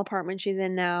small apartment she's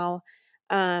in now.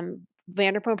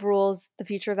 Vanderpump Rules, the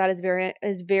future of that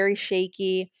is very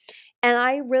shaky. And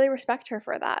I really respect her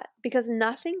for that because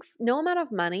no amount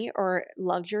of money or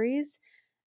luxuries,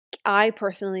 I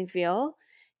personally feel,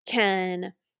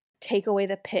 can take away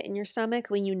the pit in your stomach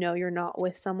when you know you're not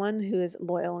with someone who is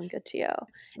loyal and good to you.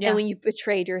 And Yeah. when you've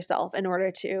betrayed yourself in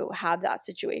order to have that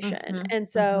situation. Mhm. And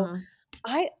so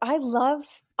Mhm.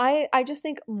 I just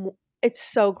think it's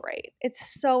so great.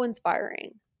 It's so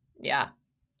inspiring. Yeah.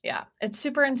 Yeah. It's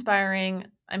super inspiring.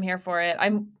 I'm here for it.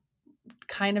 I'm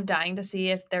kind of dying to see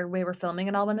if we were filming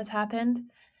it all when this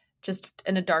happened. Just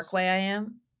in a dark way I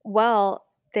am. Well,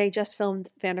 they just filmed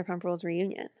Vanderpump Rules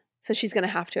reunion. So she's going to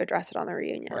have to address it on the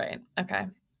reunion. Right. Okay.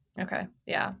 Okay.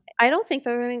 Yeah. I don't think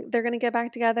they're gonna get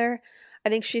back together. I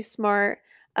think she's smart,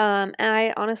 and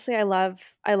I honestly I love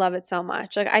it so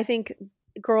much. Like I think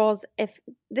girls, if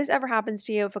this ever happens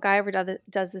to you, if a guy ever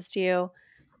does this to you,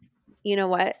 you know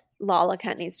what? Lala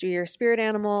Kent needs to be your spirit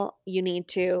animal. You need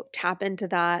to tap into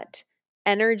that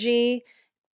energy,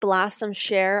 blast some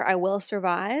share. I will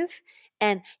survive,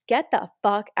 and get the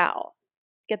fuck out.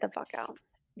 Get the fuck out.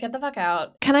 Get the fuck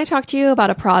out. Can I talk to you about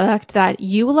a product that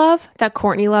you love, that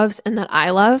Courtney loves, and that I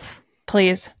love?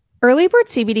 Please. Early Bird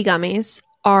CBD gummies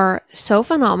are so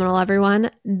phenomenal, everyone.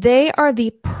 They are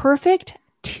the perfect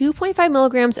 2.5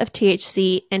 milligrams of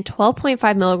THC and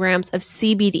 12.5 milligrams of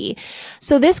CBD.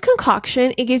 So this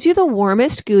concoction, it gives you the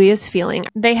warmest, gooeyest feeling.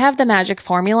 They have the magic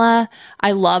formula.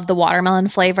 I love the watermelon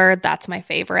flavor. That's my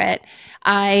favorite.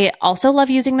 I also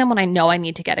love using them when I know I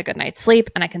need to get a good night's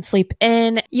sleep and I can sleep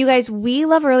in. You guys, we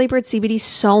love Early Bird CBD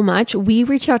so much. We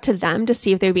reached out to them to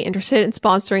see if they would be interested in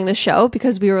sponsoring the show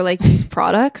because we were like, these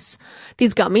products,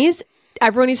 these gummies,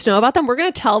 everyone needs to know about them. We're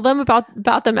going to tell them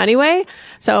about them anyway.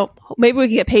 So maybe we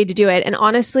can get paid to do it. And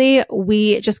honestly,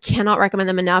 we just cannot recommend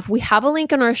them enough. We have a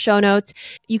link in our show notes.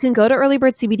 You can go to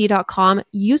earlybirdcbd.com,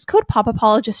 use code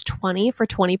POPAPOLOGIST20 for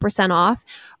 20% off.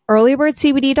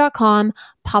 Earlybirdcbd.com,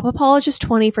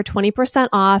 POPAPOLOGIST20 for 20%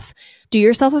 off. Do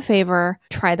yourself a favor,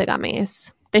 try the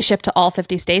gummies. They ship to all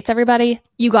 50 states, everybody.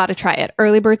 You got to try it.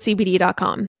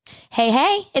 Earlybirdcbd.com.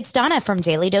 Hey, it's Donna from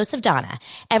Daily Dose of Donna.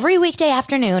 Every weekday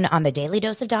afternoon on the Daily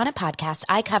Dose of Donna podcast,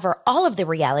 I cover all of the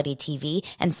reality TV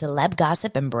and celeb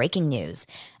gossip and breaking news.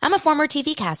 I'm a former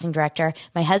TV casting director.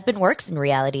 My husband works in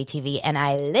reality TV, and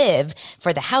I live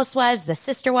for the housewives, the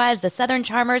sister wives, the Southern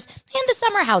Charmers, and the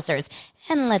summer housers.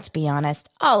 And let's be honest,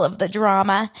 all of the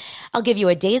drama. I'll give you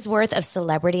a day's worth of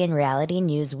celebrity and reality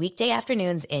news weekday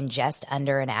afternoons in just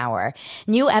under an hour.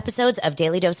 New episodes of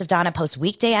Daily Dose of Donna post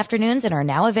weekday afternoons and are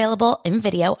now available in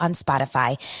video on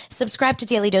Spotify. Subscribe to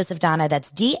Daily Dose of Donna,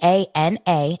 that's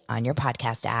DANA, on your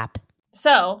podcast app.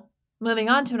 So, moving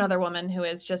on to another woman who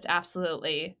is just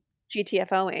absolutely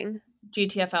GTFOing.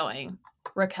 GTFOing,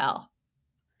 Raquel.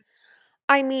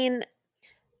 I mean,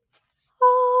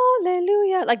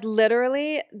 hallelujah. Like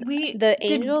literally, the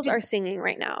angels are singing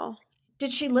right now.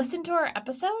 Did she listen to our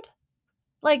episode?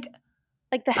 Like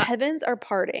the heavens are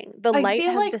parting. The I light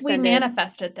feel has like descended. we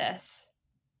manifested this.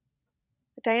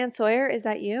 Diane Sawyer, is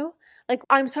that you? Like,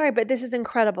 I'm sorry, but this is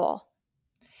incredible.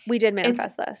 We did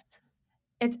manifest this.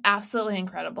 It's absolutely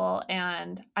incredible.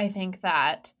 And I think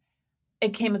that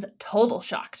it came as a total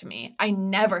shock to me. I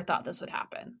never thought this would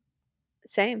happen.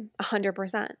 Same,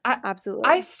 100%. Absolutely.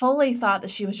 I fully thought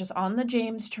that she was just on the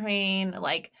James train.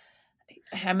 Like,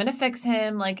 I'm going to fix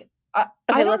him. Like,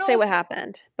 okay, let's say what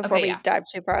happened before we dive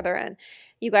too farther in.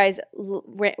 You guys,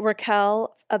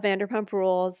 Raquel of Vanderpump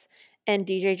Rules and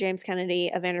DJ James Kennedy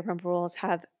of Vanderpump Rules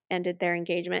have ended their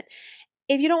engagement.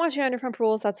 If you don't watch Vanderpump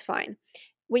Rules, that's fine.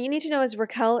 What you need to know is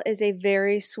Raquel is a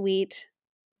very sweet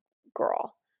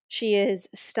girl. She is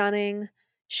stunning.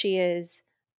 She is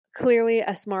clearly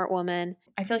a smart woman.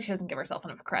 I feel like she doesn't give herself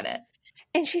enough credit.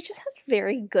 And she just has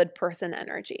very good person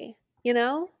energy, you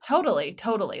know? Totally.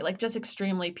 Like just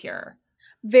extremely pure.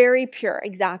 Very pure,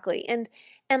 exactly. And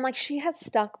like she has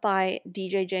stuck by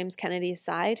DJ James Kennedy's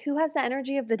side, who has the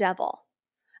energy of the devil.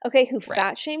 Okay, who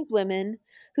fat shames women,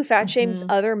 who fat shames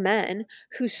other men,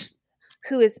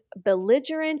 who is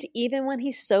belligerent even when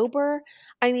he's sober.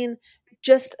 I mean,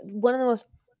 just one of the most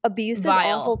abusive,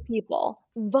 awful Vile. people.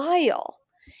 Vile.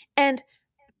 And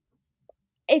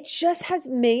it just has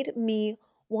made me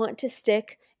want to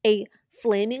stick a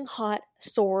flaming hot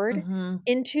sword Mm-hmm.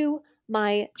 into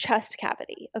my chest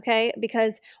cavity, okay?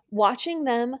 Because watching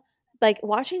them, like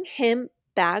watching him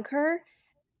bag her,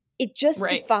 it just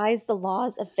Right. defies the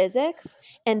laws of physics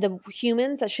and the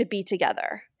humans that should be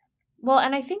together. Well,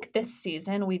 and I think this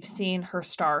season we've seen her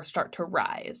star start to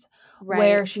rise, Right.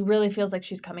 where she really feels like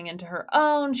she's coming into her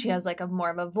own. She has like a more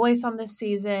of a voice on this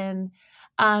season.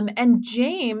 And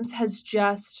James has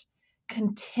just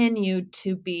continued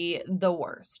to be the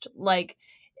worst. Like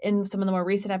in some of the more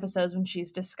recent episodes when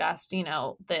she's discussed,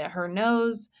 her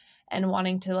nose and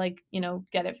wanting to like,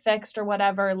 get it fixed or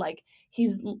whatever, like she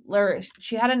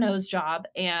had a nose job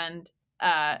and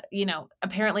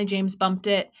apparently James bumped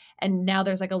it and now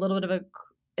there's like a little bit of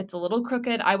it's a little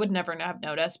crooked. I would never have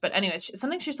noticed. But anyways,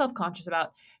 something she's self-conscious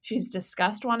about. She's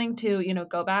discussed wanting to,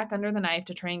 go back under the knife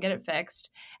to try and get it fixed.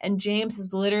 And James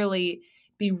has literally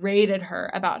berated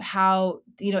her about how,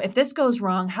 if this goes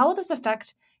wrong, how will this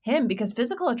affect him? Because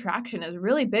physical attraction is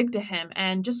really big to him.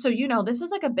 And just so you know, this is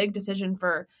like a big decision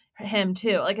for him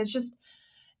too. Like it's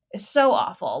so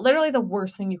awful. Literally the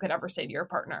worst thing you could ever say to your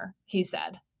partner, he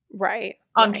said. Right.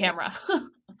 On right. camera.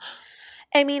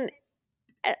 I mean,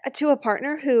 to a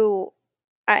partner who,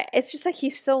 it's just like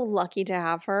he's so lucky to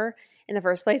have her in the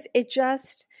first place.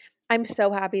 I'm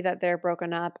so happy that they're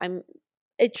broken up.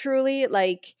 It truly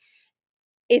like,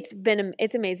 it's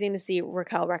amazing to see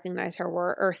Raquel recognize her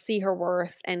worth or see her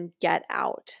worth and get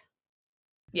out.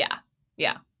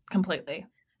 Yeah, completely.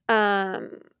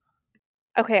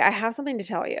 Okay, I have something to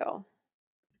tell you.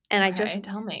 And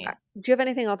tell me. Do you have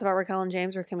anything else about Raquel and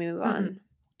James or can we move on?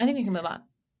 I think we can move on.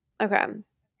 Okay.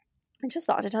 I just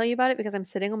thought to tell you about it because I'm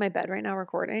sitting on my bed right now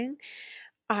recording.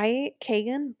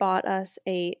 Kagan bought us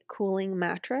a cooling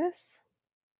mattress.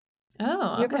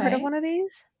 Oh, You ever heard of one of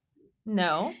these?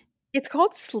 No. It's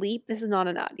called Sleep. This is not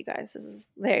an ad, you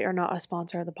guys. They are not a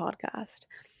sponsor of the podcast.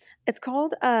 It's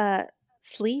called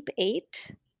Sleep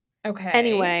 8. Okay.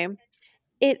 Anyway,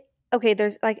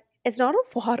 there's like, it's not a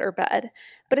water bed,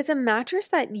 but it's a mattress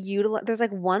that there's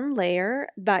like one layer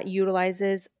that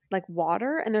utilizes like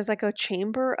water and there's like a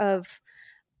chamber of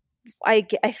I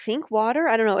think water.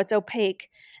 I don't know. It's opaque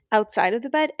outside of the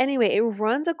bed. Anyway, it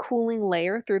runs a cooling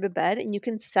layer through the bed and you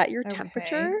can set your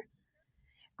temperature.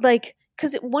 Like,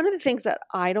 because one of the things that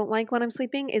I don't like when I'm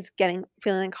sleeping is feeling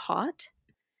like hot.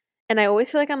 And I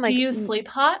always feel like I'm like. Do you sleep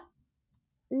hot?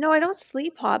 No, I don't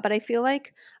sleep hot, but I feel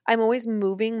like I'm always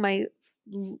moving my,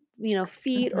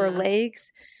 feet or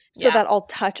legs so that I'll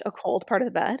touch a cold part of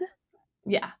the bed.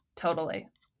 Yeah, totally.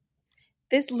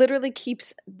 This literally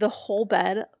keeps the whole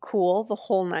bed cool the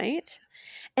whole night.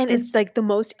 And it's like the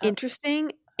most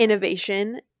interesting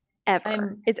innovation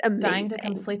ever. It's amazing. Dying to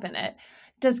come sleep in it.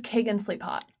 Does Kagan sleep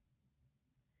hot?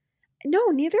 No,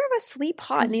 neither of us sleep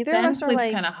hot. Neither Ben of us are sleeps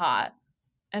like kind of hot.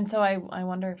 And so I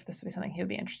wonder if this would be something he would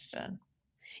be interested in.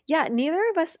 Yeah, neither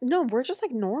of us. No, we're just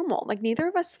like normal. Like neither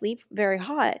of us sleep very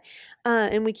hot.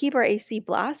 And we keep our AC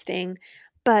blasting,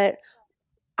 but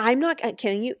I'm not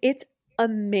kidding you. It's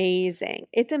amazing.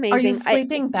 It's amazing. Are you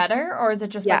sleeping better or is it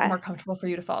just like more Yes. comfortable for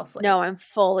you to fall asleep? No, I'm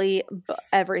fully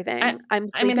everything. I'm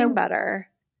sleeping better.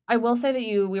 I will say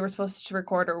that we were supposed to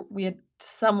record or we had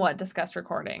somewhat discussed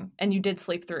recording and you did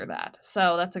sleep through that.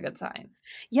 So that's a good sign.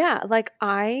 Yeah, like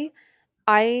I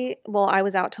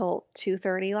was out till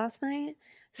 2:30 last night.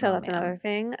 So that's another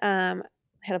thing.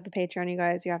 Head up the Patreon, you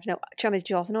guys. You have to know. Chandler, did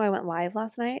you also know I went live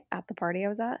last night at the party I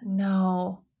was at?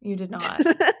 No, you did not.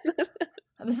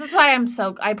 This is why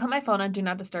I put my phone on do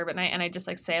not disturb at night and I just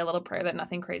like say a little prayer that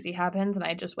nothing crazy happens and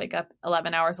I just wake up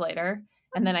 11 hours later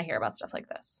and then I hear about stuff like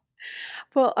this.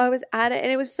 Well, I was at it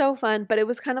and it was so fun, but it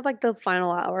was kind of like the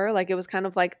final hour. Like it was kind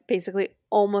of like basically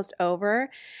almost over.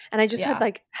 And I just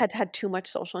had too much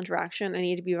social interaction. I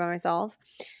needed to be by myself.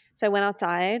 So I went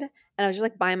outside and I was just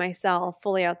like by myself,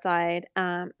 fully outside.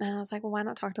 And I was like, well, why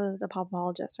not talk to the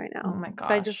popologist right now? Oh my gosh.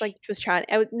 So I just like was chatting.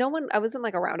 I wasn't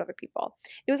like around other people.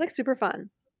 It was like super fun.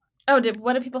 Oh,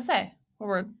 what did people say?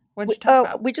 What did you talk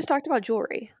about? We just talked about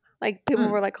jewelry. Like people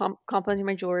were like complimenting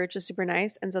my jewelry, which is super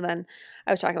nice. And so then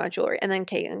I was talking about jewelry. And then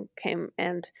Kagan came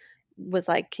and was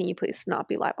like, can you please not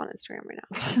be live on Instagram right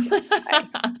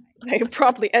now? I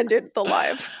probably ended the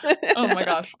live. Oh my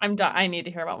gosh. I need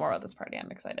to hear about more about this party.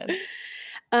 I'm excited.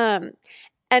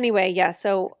 Anyway, yeah.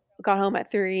 So got home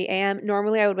at 3 a.m.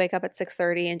 Normally I would wake up at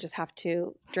 6:30 and just have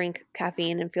to drink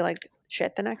caffeine and feel like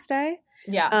shit the next day.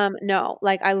 Yeah. No,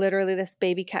 like I literally, this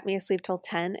baby kept me asleep till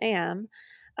 10 a.m.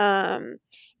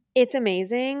 It's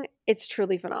amazing. It's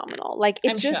truly phenomenal. Like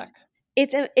it's I'm just,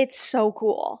 shocked. It's so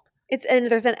cool. And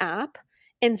there's an app,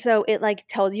 and so it like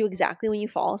tells you exactly when you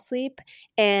fall asleep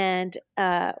and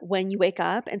when you wake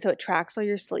up, and so it tracks all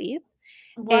your sleep.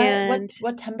 And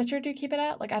What temperature do you keep it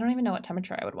at? Like, I don't even know what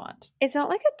temperature I would want. it's not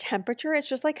like a temperature, it's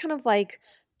just like kind of like,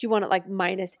 do you want it like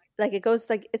minus, like it goes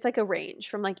like, it's like a range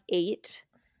from like 8,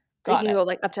 you Got can it. go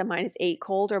like up to -8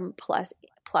 cold or plus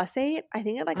 8. I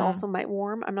think it like Mm. also might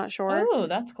warm, I'm not sure, Oh,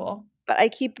 that's cool. but I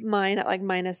keep mine at like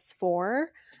 -4.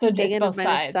 So it's Dagan both is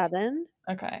sides. -7.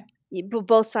 Okay.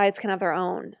 Both sides can have their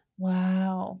own.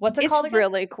 Wow. What's it It's called again?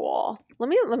 really cool. Let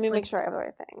me make Sleep sure I have the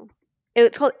right thing.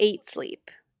 It's called 8 Sleep.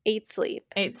 8 Sleep.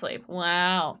 8 Sleep.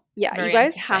 Wow. Yeah, you Very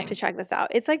guys have to interesting. check this out.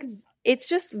 It's like, it's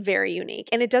just very unique,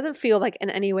 and it doesn't feel like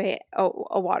in any way a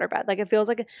waterbed. Like it feels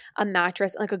like a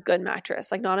mattress, like a good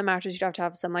mattress, like not a mattress you'd have to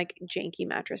have some like janky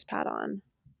mattress pad on.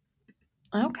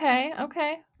 Okay.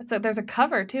 Okay. There's a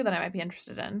cover too that I might be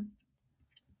interested in.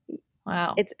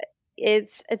 Wow.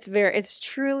 It's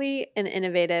truly an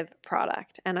innovative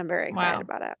product, and I'm very excited Wow.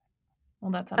 about it. Well,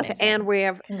 that's Okay, amazing. and we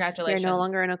are Congratulations. no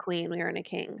longer in a queen, we are in a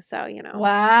king. So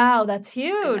Wow, that's I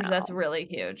huge. That's know. really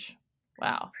huge.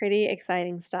 Wow. Pretty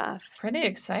exciting stuff. Pretty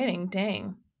exciting.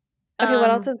 Dang. Okay,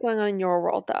 what else is going on in your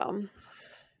world though?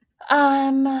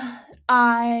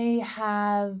 I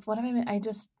have I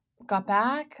just got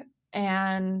back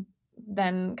and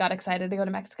then got excited to go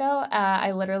to Mexico.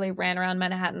 I literally ran around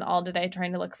Manhattan all day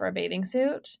trying to look for a bathing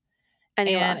suit.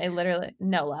 Any And luck? I literally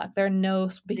no luck. There are no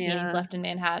bikinis Yeah. left in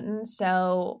Manhattan.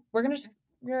 So we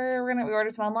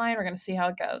ordered some online. We're gonna see how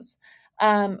it goes.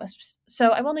 So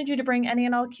I will need you to bring any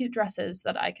and all cute dresses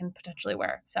that I can potentially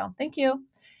wear. So thank you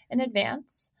in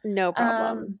advance. No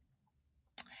problem.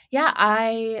 Yeah,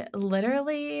 I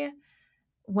literally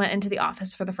went into the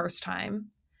office for the first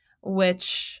time,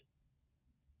 which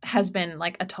has been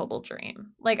like a total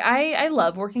dream. Like I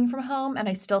love working from home and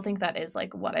I still think that is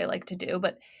like what I like to do,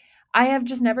 but I have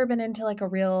just never been into like a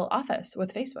real office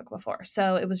with Facebook before.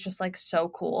 So it was just like so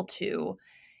cool to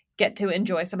get to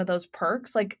enjoy some of those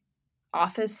perks, like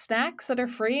office snacks that are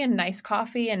free and nice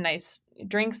coffee and nice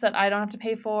drinks that I don't have to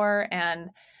pay for, and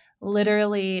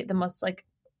literally the most like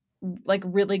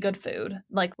really good food.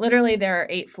 Like literally there are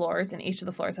 8 floors and each of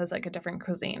the floors has like a different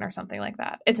cuisine or something like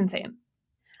that. It's insane.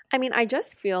 I mean, I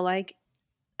just feel like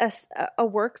a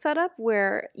work setup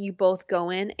where you both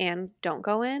go in and don't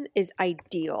go in is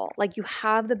ideal. Like you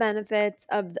have the benefits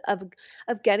of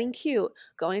getting cute,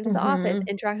 going to the office, Mhm.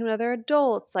 interacting with other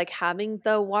adults, like having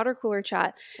the water cooler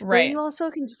chat. But then you Right. also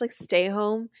can just like stay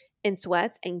home in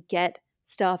sweats and get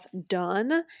stuff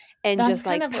done and That's just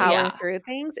kind like of power yeah. through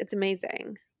things. It's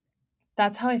amazing.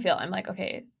 That's how I feel. I'm like,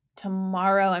 okay,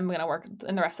 tomorrow I'm gonna work,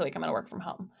 and the rest of the week I'm gonna work from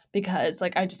home because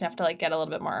like I just have to like get a little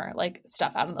bit more like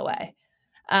stuff out of the way.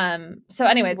 So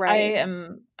anyways, Right.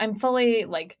 I'm fully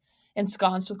like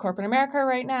ensconced with corporate America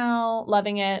right now,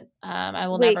 loving it. I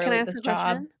will Wait, never can I leave ask this a job.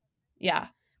 question? Yeah.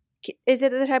 Is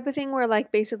it the type of thing where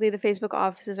like basically the Facebook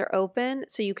offices are open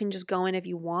so you can just go in if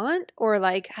you want, or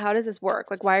like how does this work?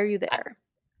 Like why are you I, there?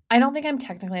 I don't think I'm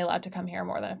technically allowed to come here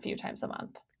more than a few times a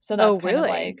month. So that's Oh, kind of really?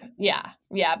 like,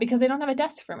 yeah, because they don't have a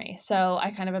desk for me. So I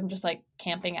kind of am just like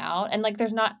camping out, and like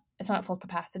it's not full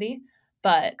capacity,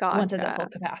 but once it's at full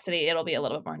Gotcha. capacity, it'll be a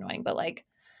little bit more annoying. But like,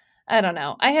 I don't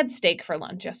know. I had steak for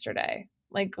lunch yesterday.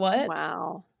 Like what?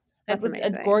 Wow. It That's was a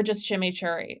amazing. gorgeous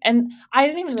chimichurri. And I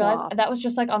didn't even realize Stop. that was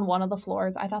just like on one of the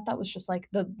floors. I thought that was just like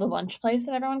the lunch place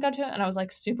that everyone go to. And I was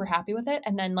like super happy with it.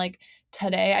 And then like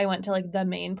today I went to like the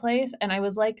main place and I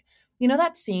was like, you know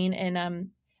that scene in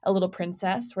A Little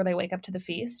Princess where they wake up to the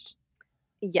feast?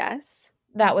 Yes.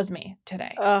 That was me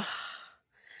today. Ugh.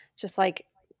 Just like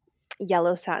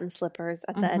yellow satin slippers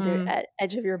at the Mm-hmm.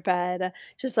 edge of your bed.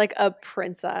 Just like a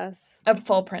princess. A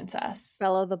full princess.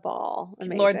 Belle of the ball.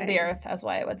 Lords of the Amazing. Earth, as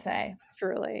why I would say.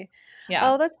 Truly. Yeah.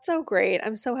 Oh, that's so great.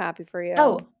 I'm so happy for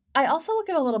Oh, you. I also will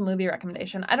give a little movie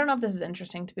recommendation. I don't know if this is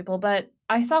interesting to people, but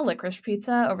I saw Licorice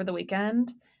Pizza over the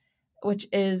weekend, which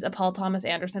is a Paul Thomas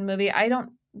Anderson movie. I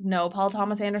don't know Paul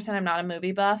Thomas Anderson. I'm not a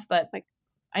movie buff, but Like,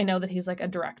 I know that he's like a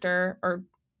director or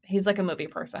he's like a movie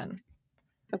person.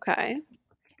 okay.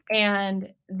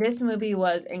 And this movie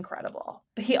was incredible.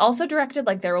 He also directed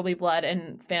like There Will Be Blood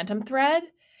and Phantom Thread.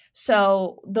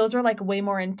 So those are like way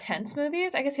more intense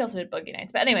movies. I guess he also did Boogie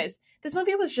Nights. But anyways, this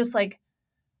movie was just like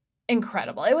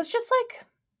incredible. It was just like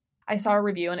I saw a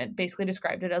review and it basically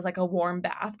described it as like a warm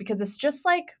bath because it's just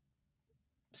like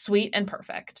sweet and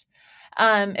perfect.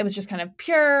 It was just kind of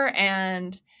pure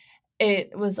and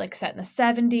it was like set in the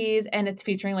 70s and it's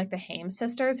featuring like the Haim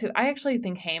sisters, who I actually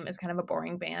think Haim is kind of a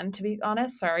boring band, to be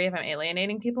honest. Sorry if I'm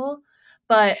alienating people.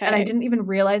 And I Okay. didn't even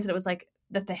realize that it was like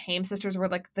that the Haim sisters were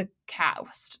like the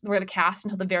cast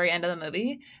until the very end of the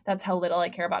movie. That's how little I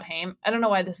care about Haim. I don't know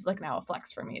why this is like now a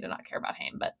flex for me to not care about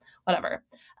Haim, but whatever.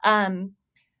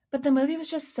 But the movie was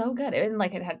just so good. And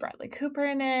like it had Bradley Cooper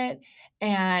in it,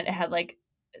 and it had like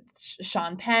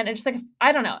Sean Penn, and just like,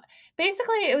 I don't know.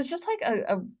 Basically, it was just like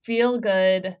a feel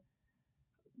good,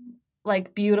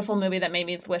 like beautiful movie that made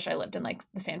me wish I lived in like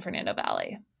the San Fernando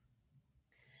Valley.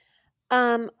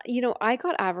 I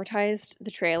got advertised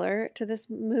the trailer to this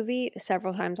movie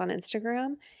several times on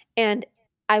Instagram, and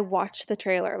I watched the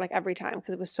trailer like every time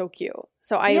because it was so cute.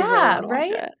 So I really want to watch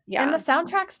it. Yeah. And the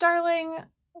soundtrack's darling.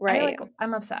 Right.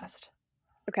 I'm obsessed.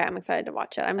 Okay, I'm excited to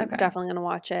watch it. I'm Okay. definitely going to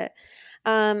watch it.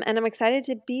 And I'm excited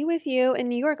to be with you in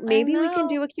New York. Maybe we can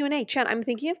do a Q&A. Chen, I'm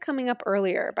thinking of coming up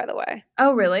earlier, by the way.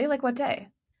 Oh, really? Like what day?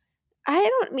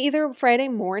 Either Friday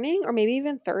morning or maybe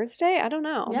even Thursday. I don't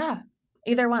know. Yeah.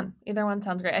 Either one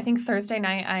sounds great. I think Thursday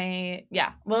night,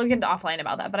 we'll get offline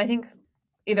about that, but I think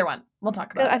either one. We'll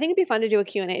talk about it. I think it'd be fun to do a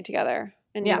Q&A together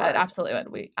in New York. It absolutely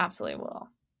would. We absolutely will.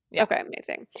 Yeah. Okay,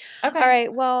 amazing. Okay. All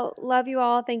right. Well, love you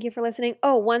all. Thank you for listening.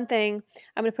 Oh, one thing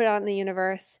I'm going to put out in the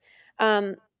universe.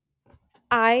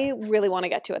 I really want to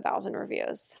get to 1,000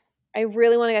 reviews.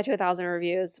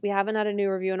 We haven't had a new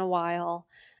review in a while.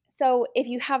 So if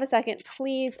you have a second,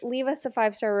 please leave us a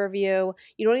 5-star review.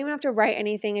 You don't even have to write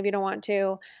anything if you don't want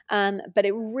to. But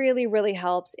it really, really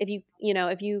helps if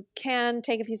you can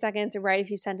take a few seconds and write a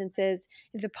few sentences.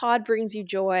 If the pod brings you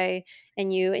joy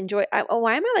and you enjoy,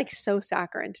 why am I like so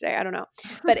saccharine today? I don't know.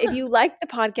 But if you like the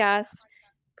podcast,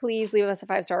 please leave us a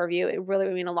 5-star review. It really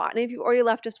would mean a lot. And if you've already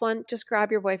left us one, just grab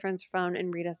your boyfriend's phone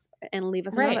and read us and leave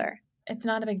us another. It's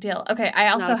not a big deal. Okay, I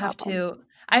also have to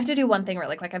do one thing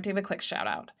really quick. I have to give a quick shout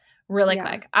out. Really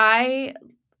quick.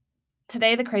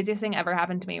 Today the craziest thing ever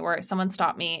happened to me where someone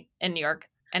stopped me in New York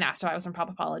and asked if I was from Pop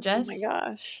Apologist. Oh my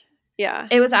gosh. Yeah.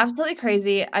 It was absolutely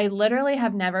crazy. I literally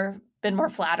have never been more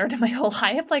flattered in my whole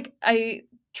life. Like I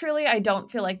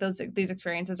don't feel like these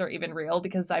experiences are even real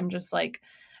because I'm just like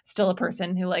still a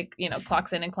person who like,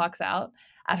 clocks in and clocks out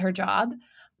at her job.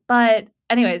 But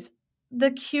anyways,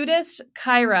 the cutest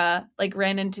Kyra like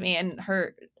ran into me, and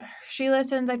she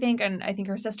listens, I think, and I think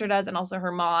her sister does, and also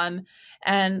her mom.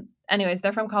 And anyways,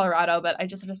 they're from Colorado, but I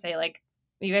just have to say, like,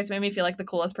 you guys made me feel like the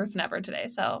coolest person ever today.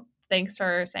 So thanks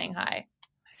for saying hi.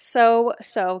 So,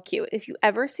 so cute. If you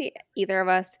ever see either of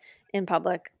us in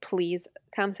public, please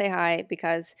come say hi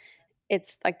because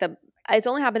it's like it's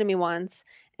only happened to me once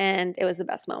and it was the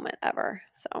best moment ever.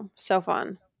 So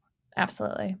fun.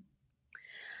 Absolutely.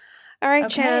 All right,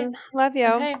 okay. Chan. Love you.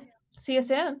 Okay. See you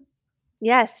soon.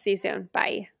 Yes. See you soon.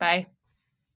 Bye. Bye.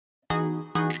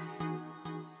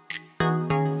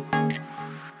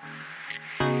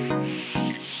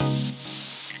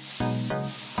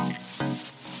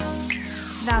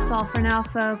 That's all for now,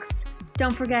 folks.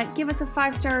 Don't forget, give us a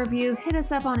 5-star review, hit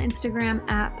us up on Instagram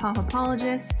at Pop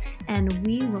Apologists, and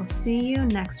we will see you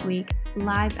next week,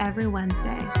 live every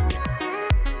Wednesday.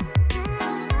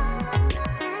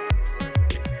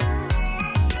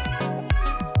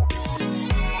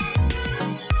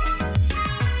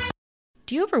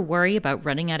 Do you ever worry about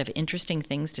running out of interesting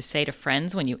things to say to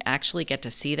friends when you actually get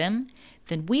to see them?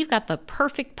 Then we've got the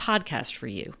perfect podcast for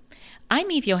you.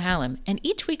 I'm Eve Yohalem, and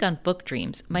each week on Book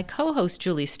Dreams, my co-host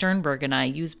Julie Sternberg and I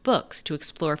use books to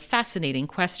explore fascinating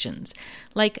questions,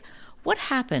 like what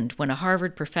happened when a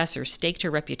Harvard professor staked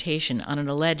her reputation on an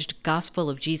alleged Gospel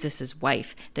of Jesus'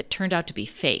 wife that turned out to be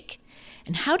fake?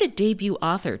 And how did debut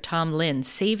author Tom Lynn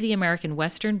save the American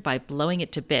Western by blowing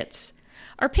it to bits?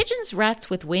 Are pigeons rats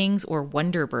with wings or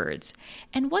wonder birds?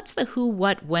 And what's the who,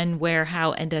 what, when, where,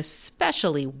 how, and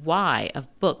especially why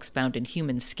of books bound in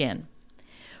human skin?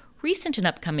 Recent and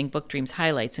upcoming Book Dreams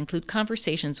highlights include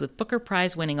conversations with Booker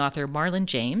Prize-winning author Marlon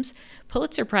James,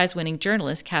 Pulitzer Prize-winning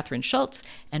journalist Catherine Schultz,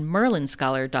 and Merlin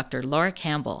scholar Dr. Laura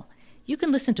Campbell. You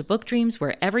can listen to Book Dreams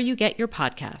wherever you get your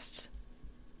podcasts.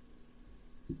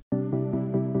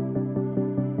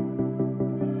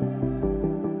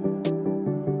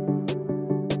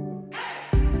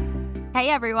 Hey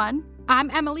everyone,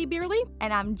 I'm Emily Beerley.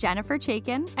 And I'm Jennifer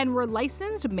Chaikin. And we're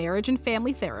licensed marriage and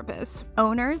family therapists,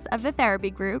 owners of the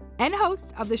Therapy Group, and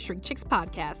hosts of the Shrink Chicks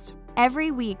podcast. Every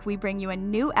week we bring you a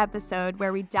new episode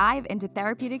where we dive into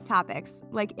therapeutic topics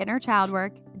like inner child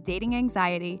work, dating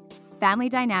anxiety, family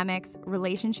dynamics,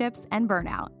 relationships, and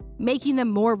burnout. Making them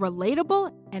more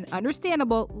relatable and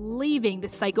understandable, leaving the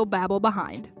psychobabble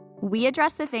behind. We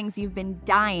address the things you've been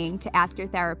dying to ask your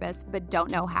therapist but don't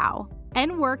know how.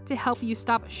 And work to help you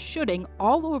stop shooting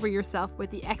all over yourself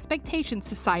with the expectations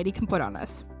society can put on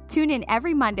us. Tune in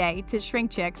every Monday to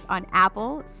Shrink Chicks on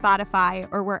Apple, Spotify,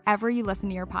 or wherever you listen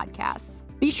to your podcasts.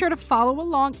 Be sure to follow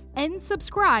along and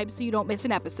subscribe so you don't miss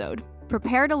an episode.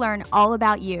 Prepare to learn all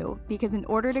about you, because in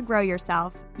order to grow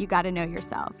yourself, you got to know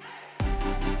yourself.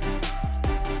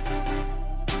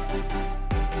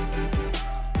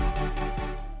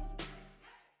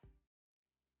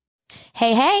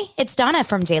 Hey, it's Donna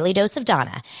from Daily Dose of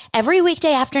Donna. Every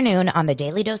weekday afternoon on the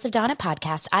Daily Dose of Donna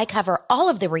podcast, I cover all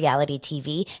of the reality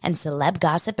TV and celeb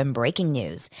gossip and breaking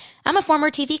news. I'm a former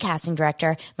TV casting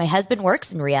director. My husband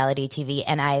works in reality TV,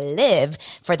 and I live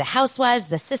for the housewives,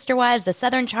 the sister wives, the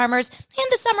Southern Charmers, and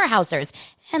the summer housers.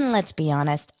 And let's be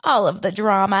honest, all of the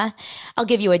drama. I'll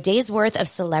give you a day's worth of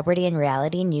celebrity and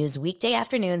reality news weekday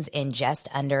afternoons in just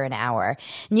under an hour.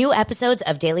 New episodes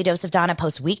of Daily Dose of Donna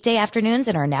post weekday afternoons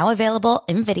and are now available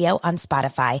in video on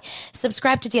Spotify.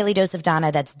 Subscribe to Daily Dose of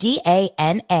Donna, that's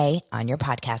DANA, on your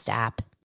podcast app.